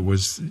recognize that it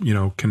was,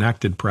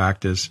 connected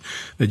practice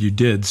that you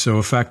did. So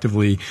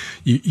effectively,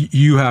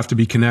 you have to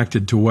be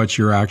connected to what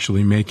you're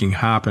actually making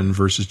happen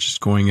versus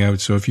just going out.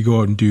 So if you go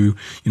out and do,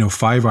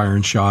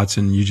 5-iron shots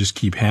and you just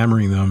keep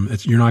hammering them,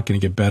 you're not going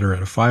to get better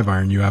at a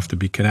 5-iron. You have to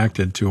be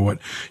connected to what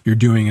you're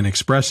doing and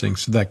expressing.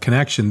 So that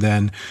connection,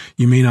 then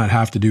you may not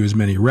have to do as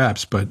many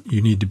reps, but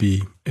it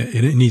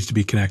needs to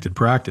be connected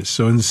practice.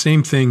 So in the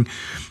same thing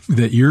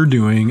that you're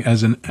doing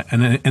as an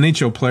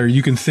NHL player,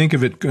 you can think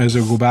of it as I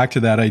go back to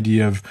that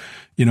idea of,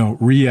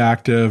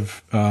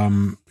 reactive,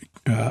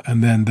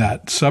 and then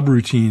that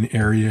subroutine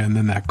area, and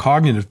then that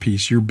cognitive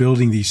piece. You're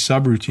building these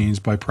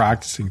subroutines by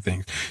practicing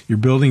things. You're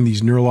building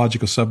these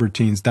neurological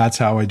subroutines. That's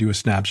how I do a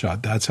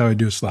snapshot. That's how I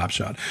do a slap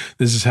shot.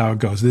 This is how it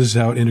goes. This is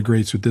how it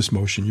integrates with this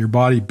motion. Your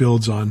body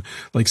builds on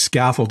like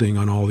scaffolding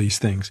on all these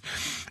things.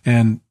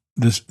 And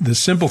the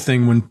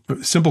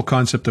simple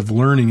concept of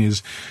learning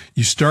is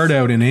you start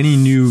out in any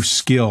new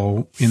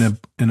skill in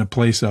a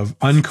place of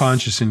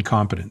unconscious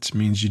incompetence. It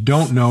means you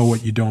don't know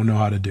what you don't know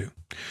how to do.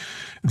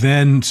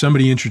 Then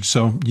somebody introduced,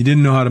 so you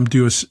didn't know how to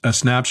do a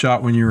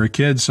snapshot when you were a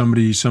kid.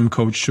 Some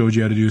coach showed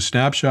you how to do a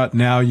snapshot.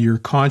 Now you're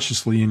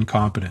consciously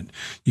incompetent.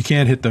 You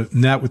can't hit the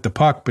net with the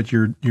puck, but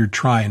you're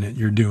trying it.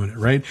 You're doing it,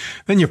 right?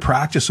 Then you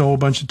practice a whole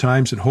bunch of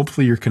times, and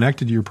hopefully you're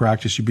connected to your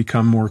practice. You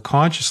become more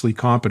consciously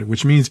competent,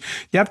 which means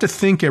you have to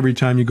think every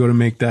time you go to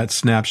make that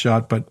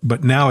snapshot,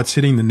 but now it's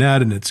hitting the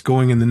net and it's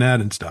going in the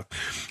net and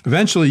stuff.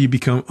 Eventually you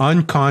become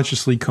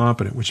unconsciously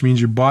competent, which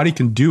means your body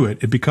can do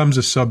it. It becomes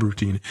a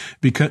subroutine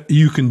because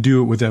you can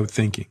do it without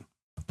thinking.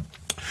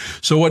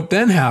 So what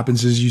then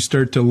happens is you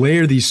start to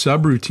layer these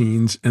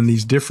subroutines and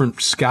these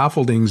different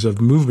scaffoldings of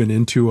movement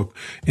into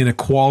a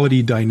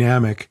quality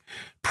dynamic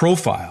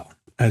profile.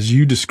 As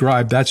you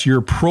described, that's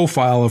your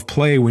profile of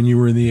play when you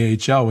were in the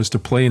AHL, was to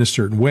play in a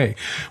certain way.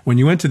 When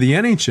you went to the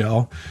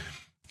NHL,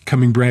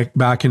 coming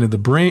back into the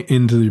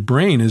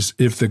brain is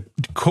if the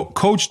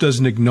coach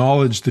doesn't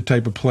acknowledge the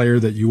type of player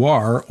that you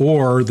are,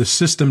 or the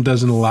system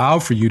doesn't allow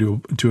for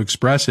you to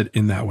express it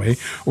in that way,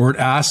 or it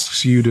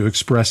asks you to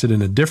express it in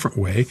a different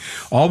way,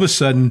 all of a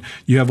sudden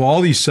you have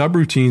all these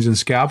subroutines and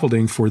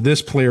scaffolding for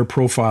this player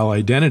profile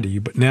identity,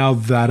 but now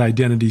that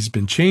identity's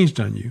been changed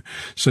on you.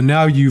 So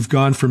now you've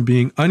gone from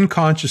being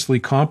unconsciously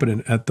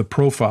competent at the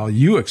profile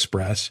you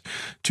express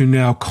to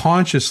now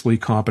consciously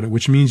competent,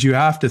 which means you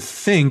have to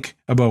think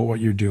about what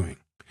you're doing.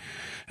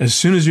 As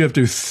soon as you have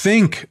to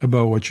think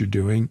about what you're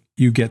doing,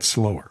 you get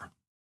slower.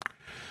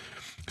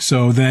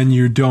 So then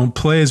you don't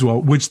play as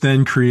well, which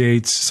then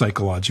creates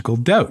psychological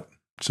doubt.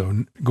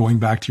 So going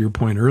back to your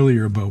point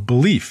earlier about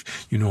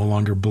belief, you no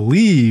longer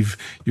believe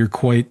you're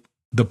quite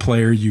the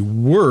player you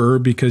were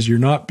because you're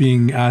not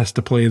being asked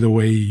to play the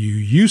way you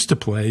used to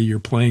play. You're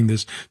playing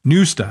this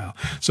new style.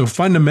 So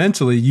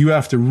fundamentally, you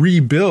have to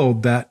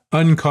rebuild that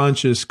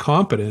unconscious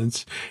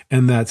competence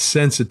and that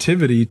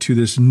sensitivity to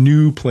this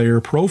new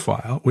player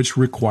profile, which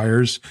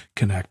requires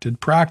connected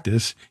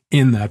practice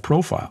in that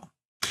profile.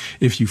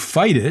 If you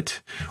fight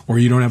it, or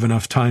you don't have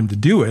enough time to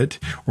do it,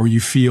 or you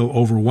feel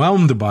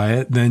overwhelmed by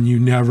it, then you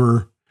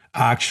never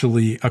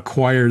actually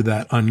acquire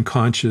that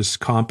unconscious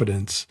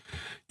competence.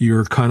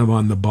 You're kind of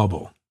on the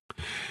bubble.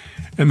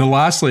 And the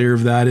last layer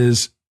of that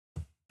is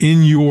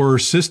in your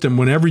system,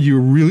 whenever you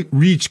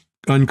reach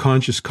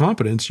unconscious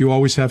competence, you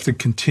always have to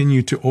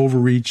continue to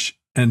overreach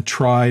and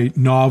try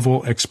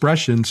novel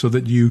expression so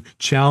that you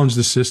challenge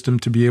the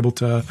system to be able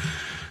to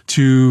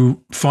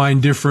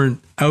find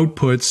different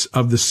outputs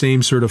of the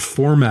same sort of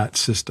format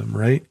system,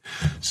 right?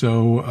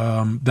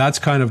 So that's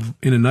kind of,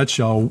 in a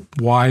nutshell,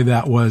 why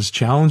that was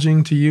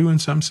challenging to you in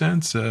some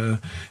sense,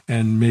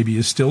 and maybe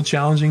is still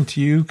challenging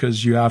to you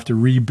because you have to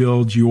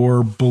rebuild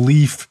your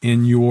belief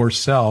in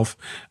yourself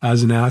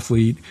as an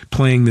athlete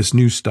playing this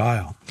new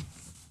style.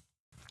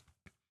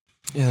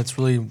 Yeah, that's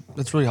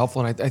really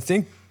helpful. And I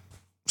think,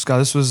 Scott,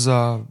 this was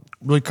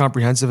really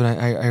comprehensive, and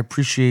I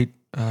appreciate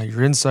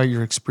your insight,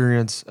 your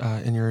experience,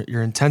 and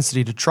your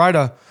intensity to try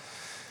to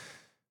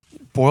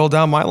boil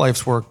down my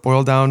life's work,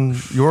 boil down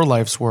your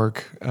life's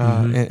work,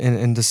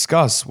 and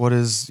discuss what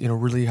is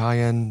really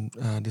high-end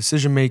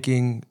decision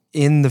making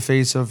in the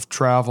face of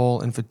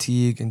travel and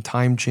fatigue and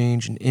time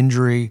change and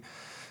injury.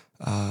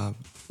 A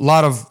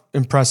lot of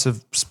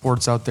impressive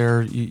sports out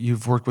there.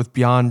 You've worked with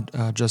beyond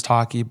just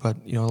hockey, but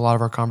a lot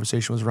of our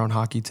conversation was around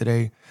hockey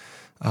today.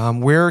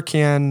 Where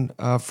can,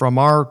 from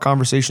our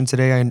conversation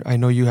today, I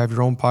know you have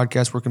your own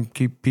podcast, where can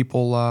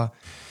people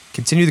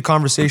continue the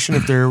conversation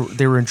if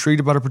they were intrigued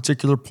about a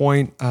particular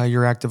point?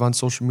 You're active on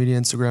social media,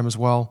 Instagram as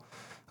well.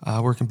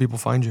 Where can people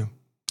find you?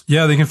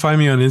 Yeah, they can find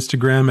me on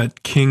Instagram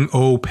at King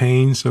O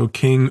Payne. So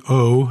King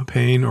O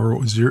Payne,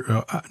 or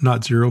zero,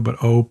 not zero,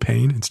 but O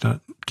Payne. It's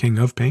not King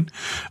of Payne.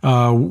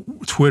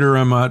 Twitter,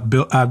 I'm at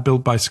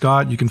Built by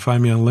Scott. You can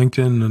find me on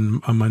LinkedIn,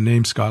 and my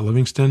name's Scott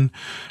Livingston.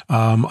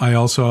 I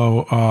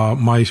also,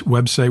 my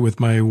website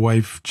with my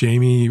wife,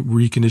 Jamie,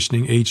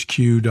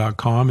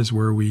 reconditioninghq.com is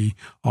where you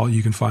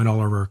can find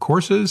all of our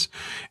courses.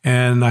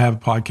 And I have a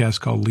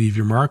podcast called Leave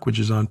Your Mark, which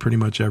is on pretty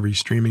much every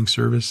streaming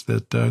service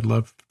that I'd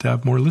love to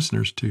have more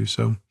listeners to.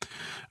 So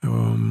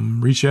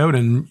reach out,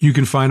 and you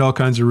can find all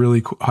kinds of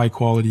really high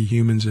quality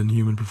humans and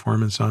human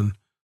performance on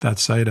that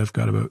site. I've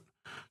got about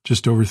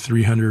just over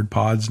 300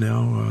 pods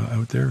now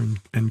out there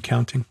and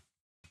counting.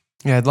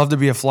 Yeah, I'd love to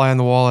be a fly on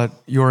the wall at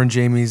your and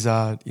Jamie's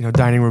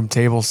dining room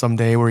table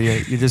someday, where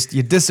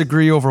you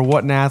disagree over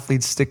what an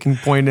athlete's sticking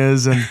point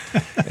is,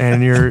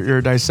 and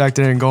you're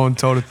dissecting it and going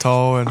toe to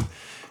toe. And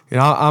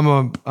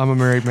I'm a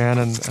married man,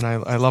 and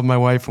I love my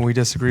wife, and we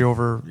disagree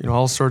over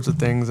all sorts of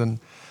things, and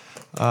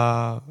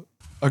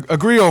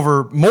agree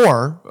over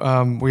more.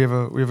 We have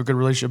a good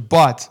relationship,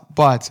 but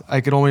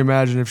I could only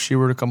imagine if she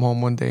were to come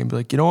home one day and be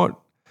like, you know what?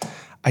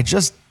 I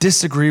just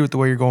disagree with the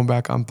way you're going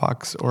back on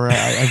pucks, or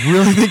I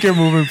really think your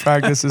movement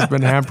practice has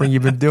been hampering.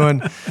 You've been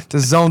doing the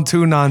zone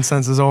 2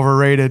 nonsense is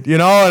overrated,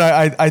 and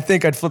I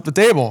think I'd flip the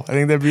table. I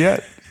think that'd be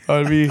it.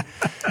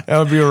 That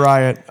would be a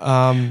riot.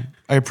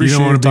 I I appreciate you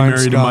don't want to be married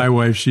Scott. to my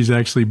wife. She's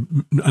actually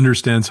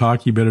understands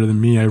hockey better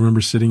than me. I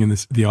remember sitting in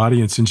the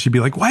audience and she'd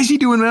be like, why is he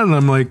doing that? And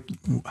I'm like,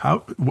 how,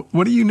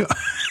 what do you know?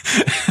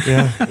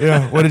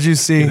 Yeah. What did you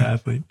see? Good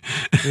athlete.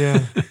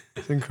 Yeah.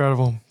 It's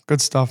incredible.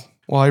 Good stuff.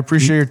 Well, I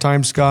appreciate your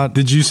time, Scott.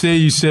 Did you say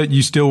you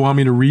still want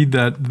me to read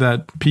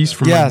that piece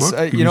from my book?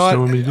 Yes. You know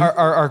what?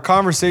 Our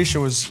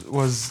conversation was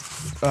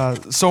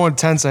so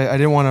intense. I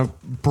didn't want to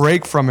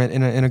break from it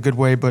in a good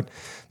way, but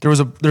there's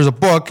a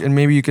book, and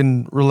maybe you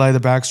can relay the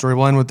backstory.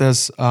 We'll end with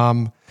this.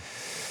 That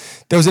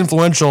was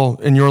influential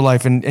in your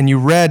life, and you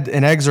read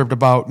an excerpt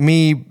about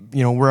me.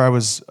 You know, where I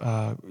was.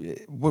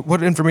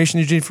 What information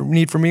did you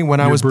need from me when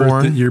I was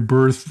born? Your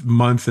birth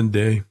month and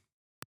day.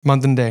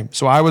 Month and day.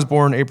 So I was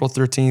born April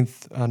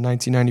 13th,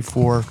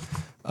 1994,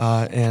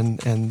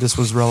 and this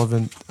was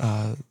relevant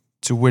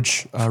to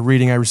which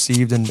reading I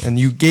received, and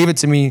you gave it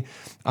to me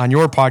on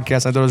your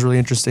podcast. I thought it was really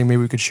interesting.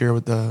 Maybe we could share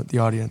with the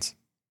audience.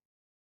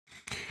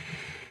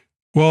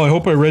 Well, I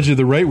hope I read you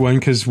the right one,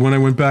 because when I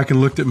went back and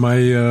looked at my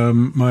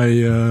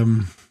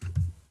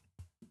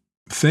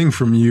thing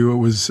from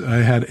you, I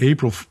had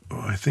April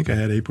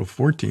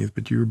 14th,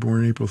 but you were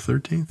born April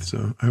 13th.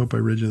 So I hope I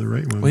read you the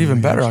right one. Well, even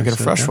better. I'll get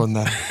a fresh one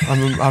then.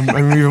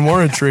 I'm even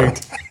more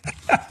intrigued.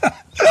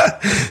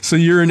 So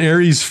you're an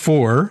Aries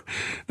 4,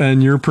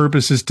 and your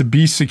purpose is to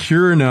be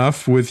secure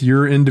enough with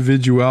your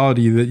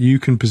individuality that you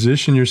can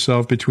position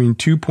yourself between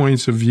two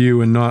points of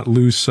view and not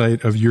lose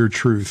sight of your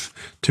truth,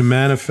 to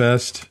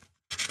manifest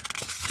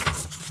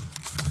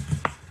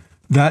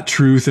that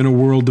truth in a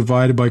world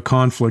divided by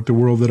conflict, a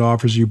world that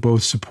offers you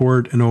both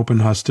support and open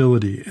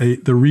hostility.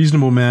 The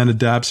reasonable man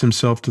adapts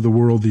himself to the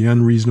world. The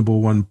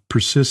unreasonable one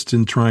persists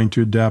in trying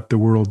to adapt the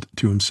world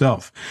to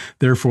himself.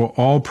 Therefore,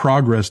 all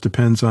progress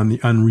depends on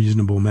the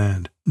unreasonable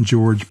man.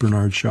 George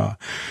Bernard Shaw.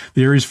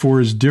 The Aries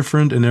 4 is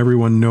different, and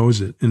everyone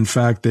knows it. In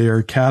fact, they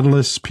are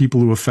catalysts, people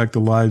who affect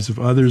the lives of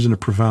others in a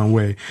profound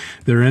way.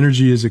 Their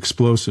energy is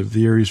explosive.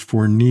 The Aries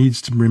 4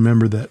 needs to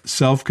remember that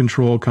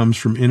self-control comes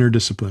from inner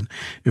discipline.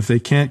 If they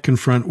can't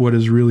confront what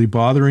is really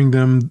bothering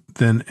them,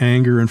 then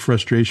anger and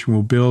frustration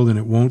will build, and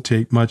it won't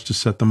take much to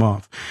set them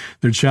off.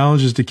 Their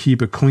challenge is to keep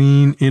a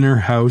clean inner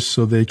house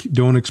so they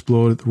don't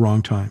explode at the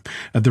wrong time,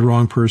 at the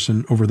wrong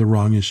person, over the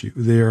wrong issue.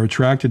 They are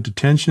attracted to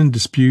tension,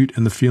 dispute,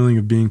 and the feeling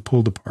of being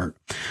pulled apart.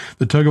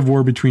 The tug of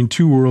war between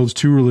two worlds,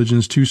 two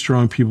religions, two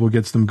strong people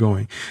gets them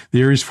going.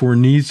 The Aries 4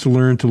 needs to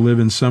learn to live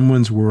in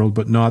someone's world,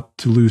 but not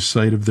to lose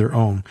sight of their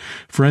own.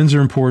 Friends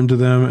are important to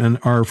them and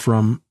are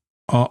from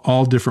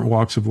all different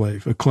walks of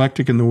life.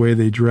 Eclectic in the way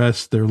they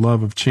dress, their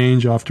love of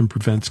change often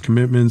prevents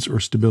commitments or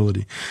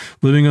stability.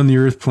 Living on the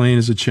earth plane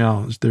is a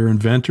challenge. They're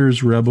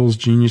inventors, rebels,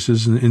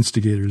 geniuses, and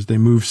instigators. They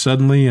move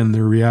suddenly, and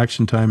their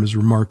reaction time is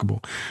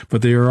remarkable.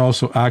 But they are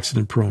also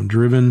accident-prone,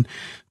 driven,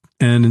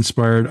 and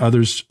inspired.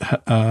 Others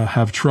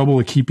have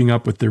trouble keeping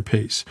up with their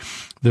pace.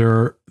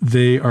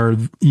 They are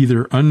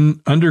either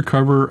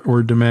undercover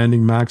or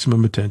demanding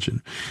maximum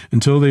attention.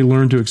 Until they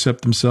learn to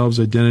accept themselves,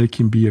 identity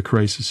can be a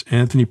crisis.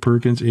 Anthony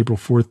Perkins, April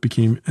 4th,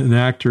 became an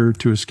actor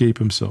to escape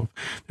himself.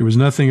 There was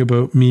nothing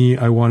about me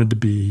I wanted to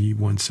be, he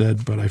once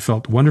said, but I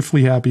felt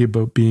wonderfully happy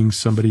about being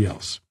somebody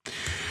else.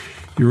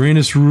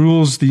 Uranus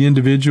rules the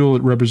individual.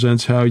 It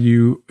represents how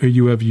you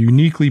have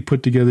uniquely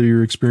put together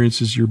your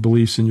experiences, your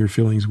beliefs, and your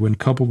feelings. When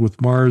coupled with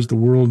Mars, the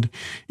world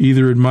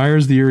either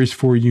admires the Aries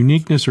 4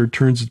 uniqueness or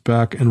turns its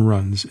back and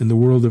runs. In the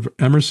world of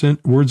Emerson,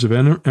 words of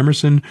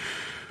Emerson,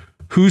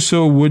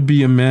 whoso would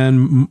be a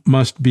man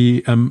must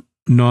be a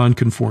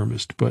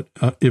nonconformist. But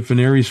if an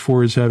Aries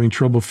 4 is having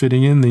trouble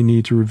fitting in, they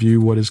need to review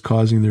what is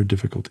causing their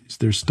difficulties.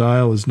 Their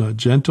style is not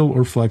gentle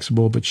or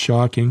flexible, but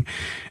shocking.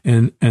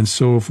 And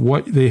so if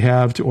what they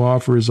have to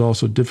offer is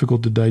also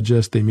difficult to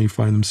digest, they may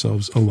find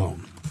themselves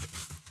alone.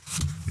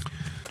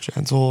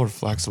 Gentle or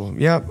flexible.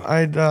 Yeah,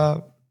 I'd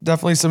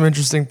definitely some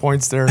interesting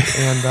points there.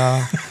 And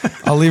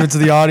I'll leave it to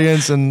the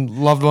audience and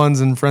loved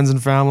ones and friends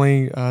and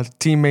family,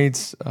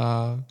 teammates,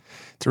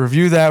 to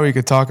review that. We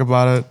could talk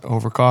about it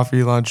over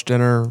coffee, lunch,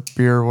 dinner,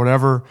 beer,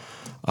 whatever.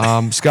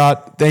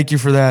 Scott, thank you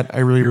for that. I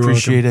really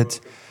appreciate it.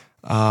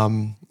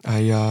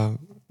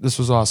 This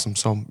was awesome.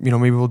 So,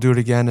 maybe we'll do it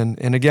again.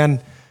 And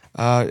again,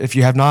 if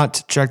you have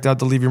not checked out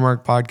the Leave Your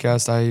Mark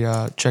podcast,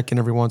 I check in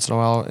every once in a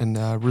while, and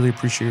really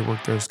appreciate your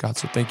work there, Scott.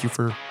 So thank you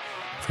for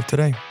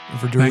today and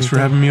for doing it. Thanks for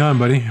having me on,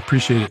 buddy.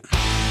 Appreciate it.